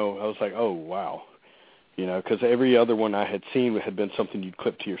 I was like, oh, wow. Because every other one I had seen had been something you'd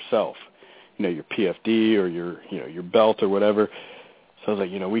clip to yourself, your PFD or your belt or whatever. So I was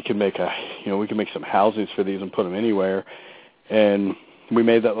like, we can make some housings for these and put them anywhere. And we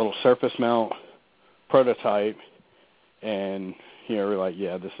made that little surface mount prototype, and we're like,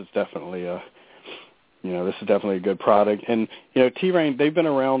 yeah, this is definitely a good product. And T-Rain, they've been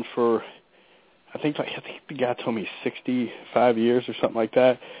around for I think the guy told me 65 years or something like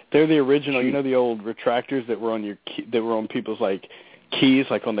that. They're the original, the old retractors that were on people's like keys,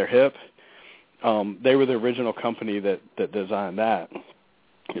 like on their hip. They were the original company that designed that.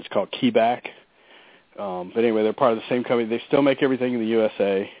 It's called Keyback. But anyway, they're part of the same company. They still make everything in the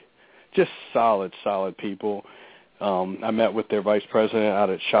USA. Just solid people. I met with their vice president out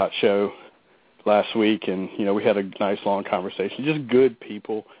at SHOT Show last week, and we had a nice long conversation. Just good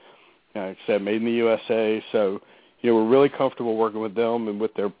people. Like I said, made in the USA. So we're really comfortable working with them and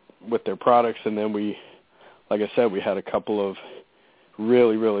with their products. And then we, like I said, we had a couple of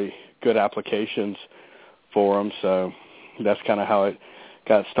really, really good applications for them. So that's kind of how it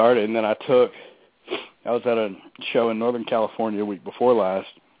got started. And then I was at a show in Northern California a week before last,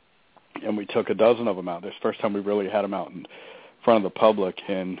 and we took a dozen of them out. This is the first time we really had them out in front of the public,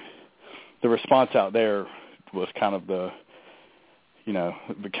 and the response out there was kind of the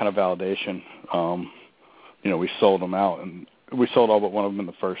kind of validation. We sold them out, and we sold all but one of them in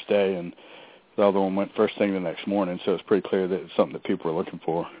the first day, and the other one went first thing the next morning, so it's pretty clear that it's something that people are looking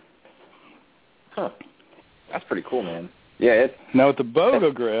for. Huh. That's pretty cool, man. Yeah. Now with the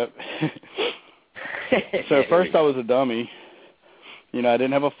BOGO grip, so first I was a dummy. I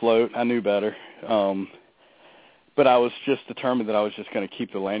didn't have a float. I knew better. But I was just determined that I was just going to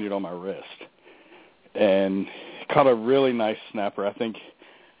keep the lanyard on my wrist. And caught a really nice snapper. I think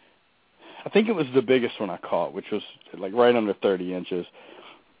it was the biggest one I caught, which was like right under 30 inches.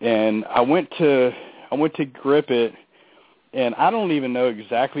 And I went to grip it, and I don't even know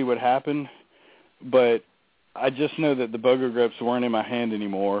exactly what happened, but I just know that the BOGO grips weren't in my hand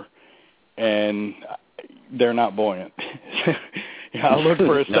anymore, and they're not buoyant. I looked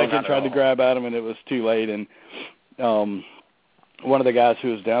for a second, tried to grab at them, and it was too late. And one of the guys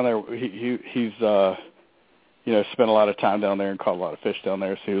who was down there, he's spent a lot of time down there and caught a lot of fish down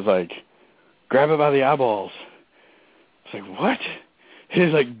there. So he was like, grab it by the eyeballs. I was like, what?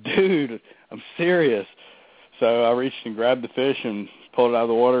 He's like, dude, I'm serious. So I reached and grabbed the fish and pulled it out of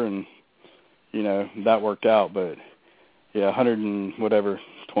the water, and, that worked out. But, yeah, $100 and whatever,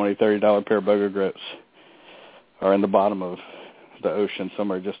 $20, $30 pair of boga grips are in the bottom of the ocean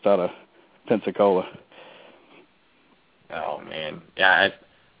somewhere just out of Pensacola. Oh, man. Yeah,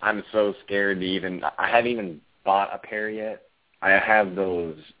 I'm so scared to even – I haven't even bought a pair yet. I have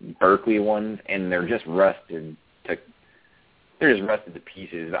those Berkeley ones, and they're just rusted to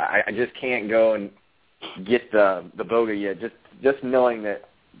pieces. I just can't go and get the boga yet, just knowing that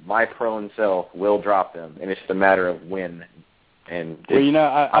my prone self will drop them, and it's just a matter of when. And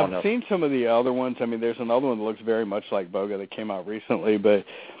I've seen some of the other ones. I mean, there's another one that looks very much like boga that came out recently, but,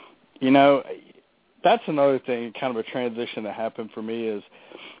 that's another thing, kind of a transition that happened for me is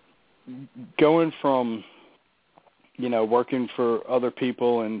going from, working for other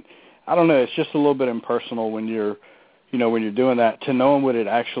people, and I don't know, it's just a little bit impersonal when you're doing that, to knowing what it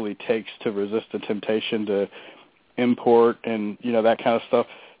actually takes to resist the temptation to import and, that kind of stuff.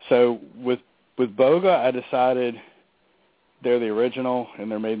 So with boga, I decided they're the original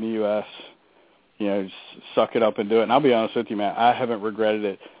and they're made in the U.S., just suck it up and do it. And I'll be honest with you, man, I haven't regretted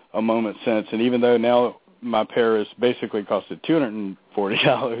it a moment since. And even though now my pair is basically costed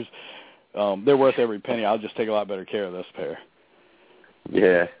 $240, they're worth every penny. I'll just take a lot better care of this pair.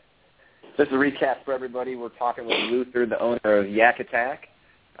 Yeah. Just to recap for everybody, we're talking with Luther, the owner of Yak Attack.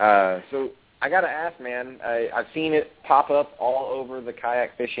 So I got to ask, man, I've seen it pop up all over the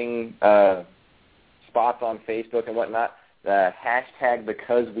kayak fishing spots on Facebook and whatnot, the hashtag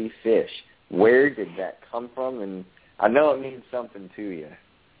because we fish. Where did that come from? And I know it means something to you.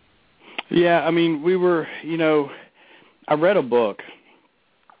 Yeah, I mean, we were, I read a book,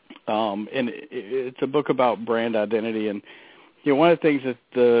 and it's a book about brand identity. And, one of the things that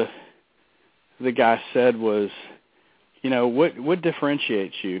the guy said was, what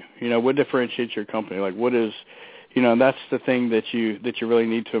differentiates you? What differentiates your company? Like, what is, and that's the thing that you really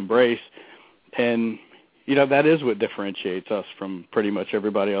need to embrace. And, that is what differentiates us from pretty much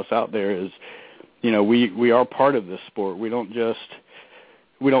everybody else out there is, we are part of this sport. We don't just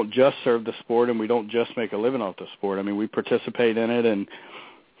serve the sport, and we don't just make a living off the sport. I mean, we participate in it, and,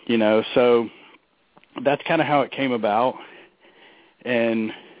 so that's kind of how it came about.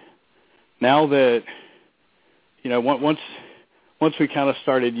 And now that, once we kind of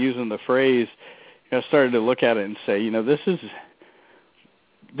started using the phrase, I started to look at it and say,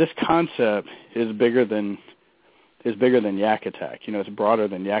 this concept is bigger than Yak Attack. It's broader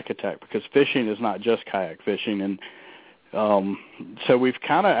than Yak Attack because fishing is not just kayak fishing. And so we've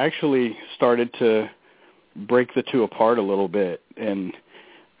kind of actually started to break the two apart a little bit. And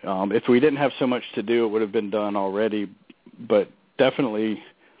if we didn't have so much to do, it would have been done already. But definitely,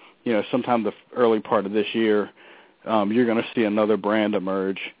 sometime the early part of this year, you're going to see another brand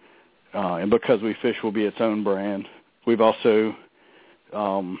emerge. And because we fish will be its own brand. We've also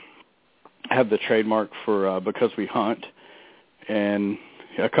have the trademark for because we hunt, and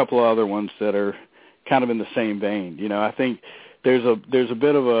a couple of other ones that are kind of in the same vein. I think there's a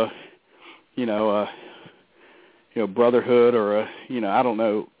bit of a brotherhood or a I don't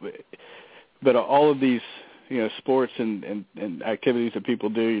know, but all of these sports and activities that people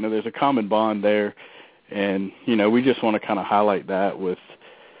do, there's a common bond there, and we just want to kind of highlight that with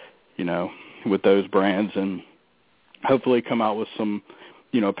those brands and hopefully come out with some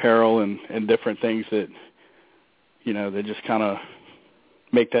apparel and different things that they just kind of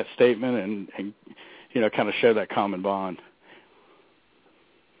make that statement and kind of share that common bond.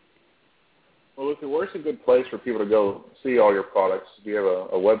 Well, Luther, where's a good place for people to go see all your products? Do you have a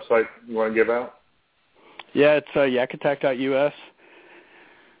website you want to give out? Yeah, it's yakattack.us.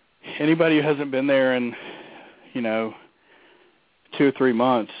 Anybody who hasn't been there in 2 or 3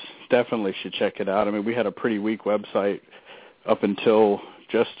 months definitely should check it out. I mean, we had a pretty weak website up until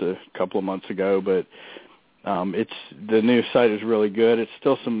just a couple of months ago, but the new site is really good. It's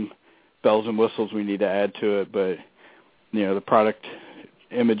still some bells and whistles we need to add to it, but the product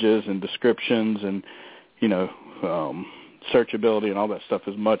images and descriptions and searchability and all that stuff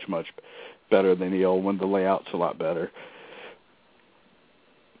is much, much better than the old one. The layout's a lot better.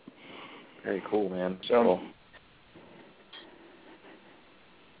 Very cool, man. So,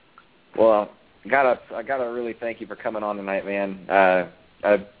 well, I gotta really thank you for coming on tonight, man.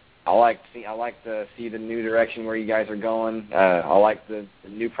 I like to see the new direction where you guys are going. I like the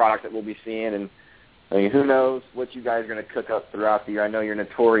new product that we'll be seeing, and I mean, who knows what you guys are going to cook up throughout the year. I know you're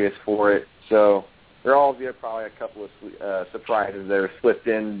notorious for it, so there will be probably a couple of surprises that are slipped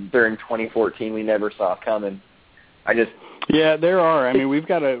in during 2014 we never saw coming. Yeah, there are. I mean, we've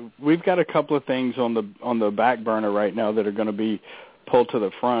got a couple of things on the back burner right now that are going to be pulled to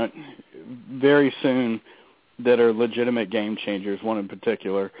the front very soon that are legitimate game changers, one in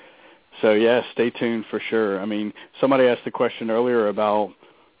particular. So, yeah, stay tuned for sure. I mean, somebody asked the question earlier about,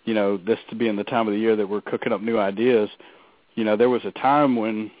 this to be in the time of the year that we're cooking up new ideas. There was a time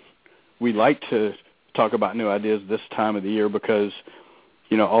when we liked to talk about new ideas this time of the year because,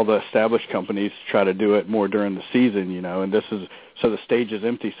 all the established companies try to do it more during the season, and this is, so the stage is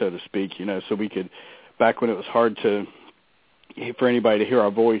empty, so to speak, so we could, back when it was hard for anybody to hear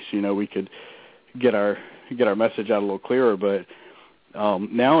our voice, we could get our message out a little clearer. But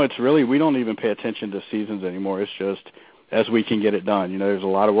now it's really, we don't even pay attention to seasons anymore. It's just as we can get it done. There's a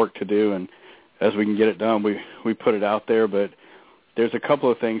lot of work to do, and as we can get it done, we put it out there. But there's a couple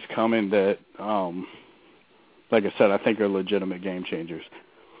of things coming that, like I said, I think are legitimate game changers.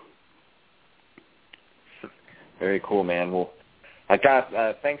 Very cool, man. Well,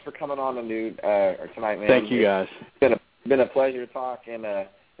 thanks for coming on tonight, man. Thank you, guys. It's been a pleasure to talk. And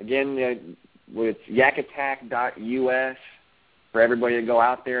again, it's yakattack.us for everybody to go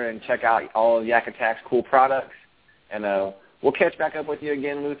out there and check out all of Yak Attack's cool products. And we'll catch back up with you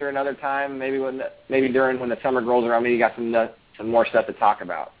again, Luther, another time. Maybe when the summer rolls around, maybe you got some more stuff to talk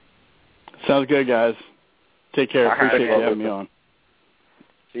about. Sounds good, guys. Take care. Appreciate you having me on.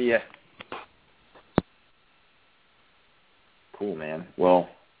 See ya. Cool, man. Well,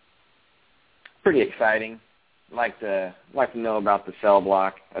 pretty exciting. Like to know about the cell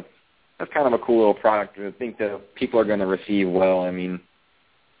block. That's kind of a cool little product. I think that people are going to receive well. I mean,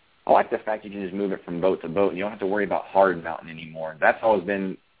 I like the fact you can just move it from boat to boat, and you don't have to worry about hard mounting anymore. That's always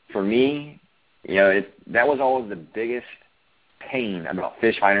been, for me, that was always the biggest pain about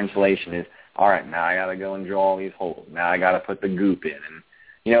fish finder installation is, all right, now I got to go and drill all these holes. Now I got to put the goop in.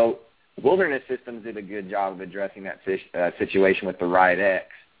 And, Wilderness Systems did a good job of addressing that situation with the Ride X,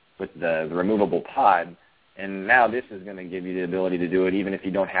 with the removable pod. And now this is going to give you the ability to do it even if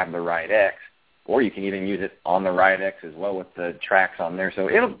you don't have the Ride X, or you can even use it on the Ride X as well with the tracks on there. So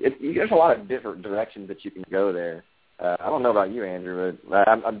there's a lot of different directions that you can go there. I don't know about you, Andrew, but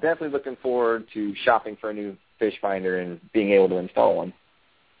I'm definitely looking forward to shopping for a new fish finder and being able to install one.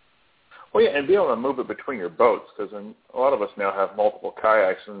 Well, yeah, and be able to move it between your boats, because a lot of us now have multiple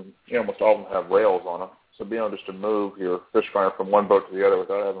kayaks, and almost all of them have rails on them. So being able just to move your fish finder from one boat to the other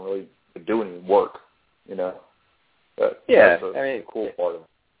without having really to do any work, that's a cool part of it.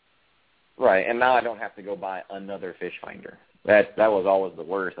 Right, and now I don't have to go buy another fish finder. That was always the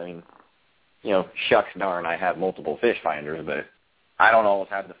worst. I mean, shucks darn, I have multiple fish finders, but I don't always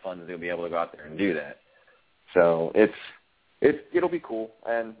have the funds to be able to go out there and do that. So it'll be cool,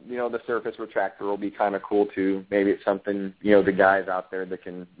 and the surface retractor will be kind of cool too. Maybe it's something the guys out there that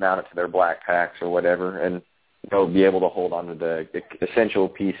can mount it to their black packs or whatever, and be able to hold on to the essential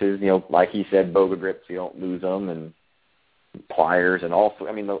pieces. Like he said, boga grips, so you don't lose them, and pliers, and also,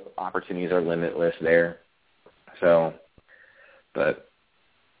 I mean, the opportunities are limitless there. So, but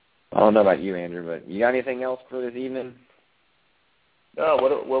I don't know about you, Andrew, but you got anything else for this evening? No.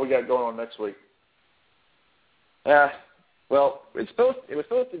 What we got going on next week? Well, it was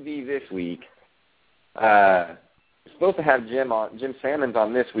supposed to be this week. We're supposed to have Jim Salmons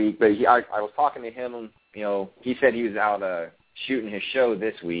on this week, but I was talking to him. He said he was out shooting his show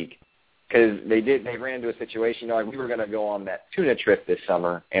this week because they ran into a situation. Like we were going to go on that tuna trip this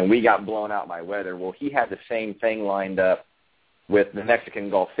summer, and we got blown out by weather. Well, he had the same thing lined up with the Mexican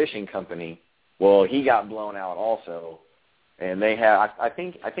Gulf Fishing Company. Well, he got blown out also. And they have, I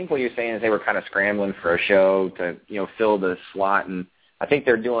think what you're saying is they were kind of scrambling for a show to, fill the slot. And I think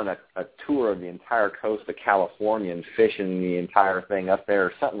they're doing a tour of the entire coast of California and fishing the entire thing up there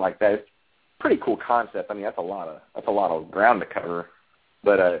or something like that. It's a pretty cool concept. I mean, that's a lot of ground to cover.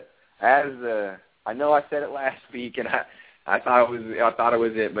 But I know I said it last week, and I thought it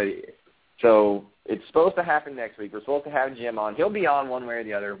was it. But so it's supposed to happen next week. We're supposed to have Jim on. He'll be on one way or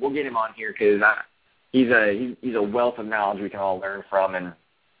the other. We'll get him on here because he's a wealth of knowledge we can all learn from, and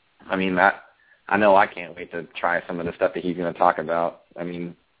I mean I know I can't wait to try some of the stuff that he's going to talk about. I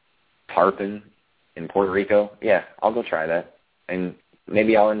mean, tarpon in Puerto Rico, yeah, I'll go try that, and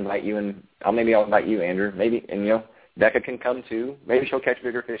maybe I'll invite you, Andrew, maybe, and Becca can come too. Maybe she'll catch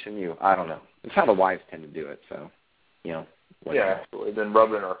bigger fish than you. I don't know. It's how the wives tend to do it, so whatever. Yeah, absolutely. Then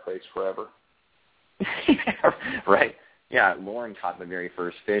rub it in our face forever. Right. Yeah, Lauren caught the very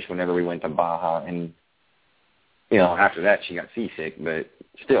first fish whenever we went to Baja, and after that she got seasick, but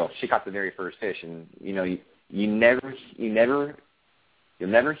still, she caught the very first fish, and you never You'll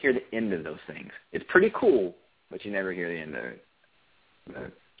never hear the end of those things. It's pretty cool, but you never hear the end of it.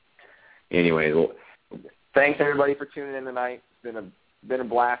 But anyways, well, thanks everybody for tuning in tonight. It's been a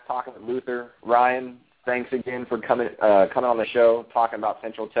blast talking with Luther. Ryan, thanks again for coming on the show, talking about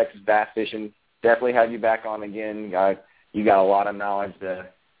Central Texas bass fishing. Definitely have you back on again. You got a lot of knowledge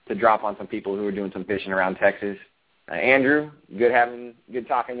to drop on some people who are doing some fishing around Texas. Andrew, good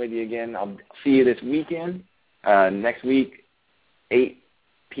talking with you again. I'll see you this weekend. Next week, 8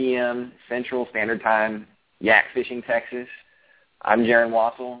 p.m. Central Standard Time, Yak Fishing Texas. I'm Jaron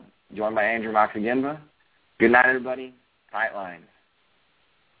Wassel, joined by Andrew Moxagimba. Good night, everybody. Tight line.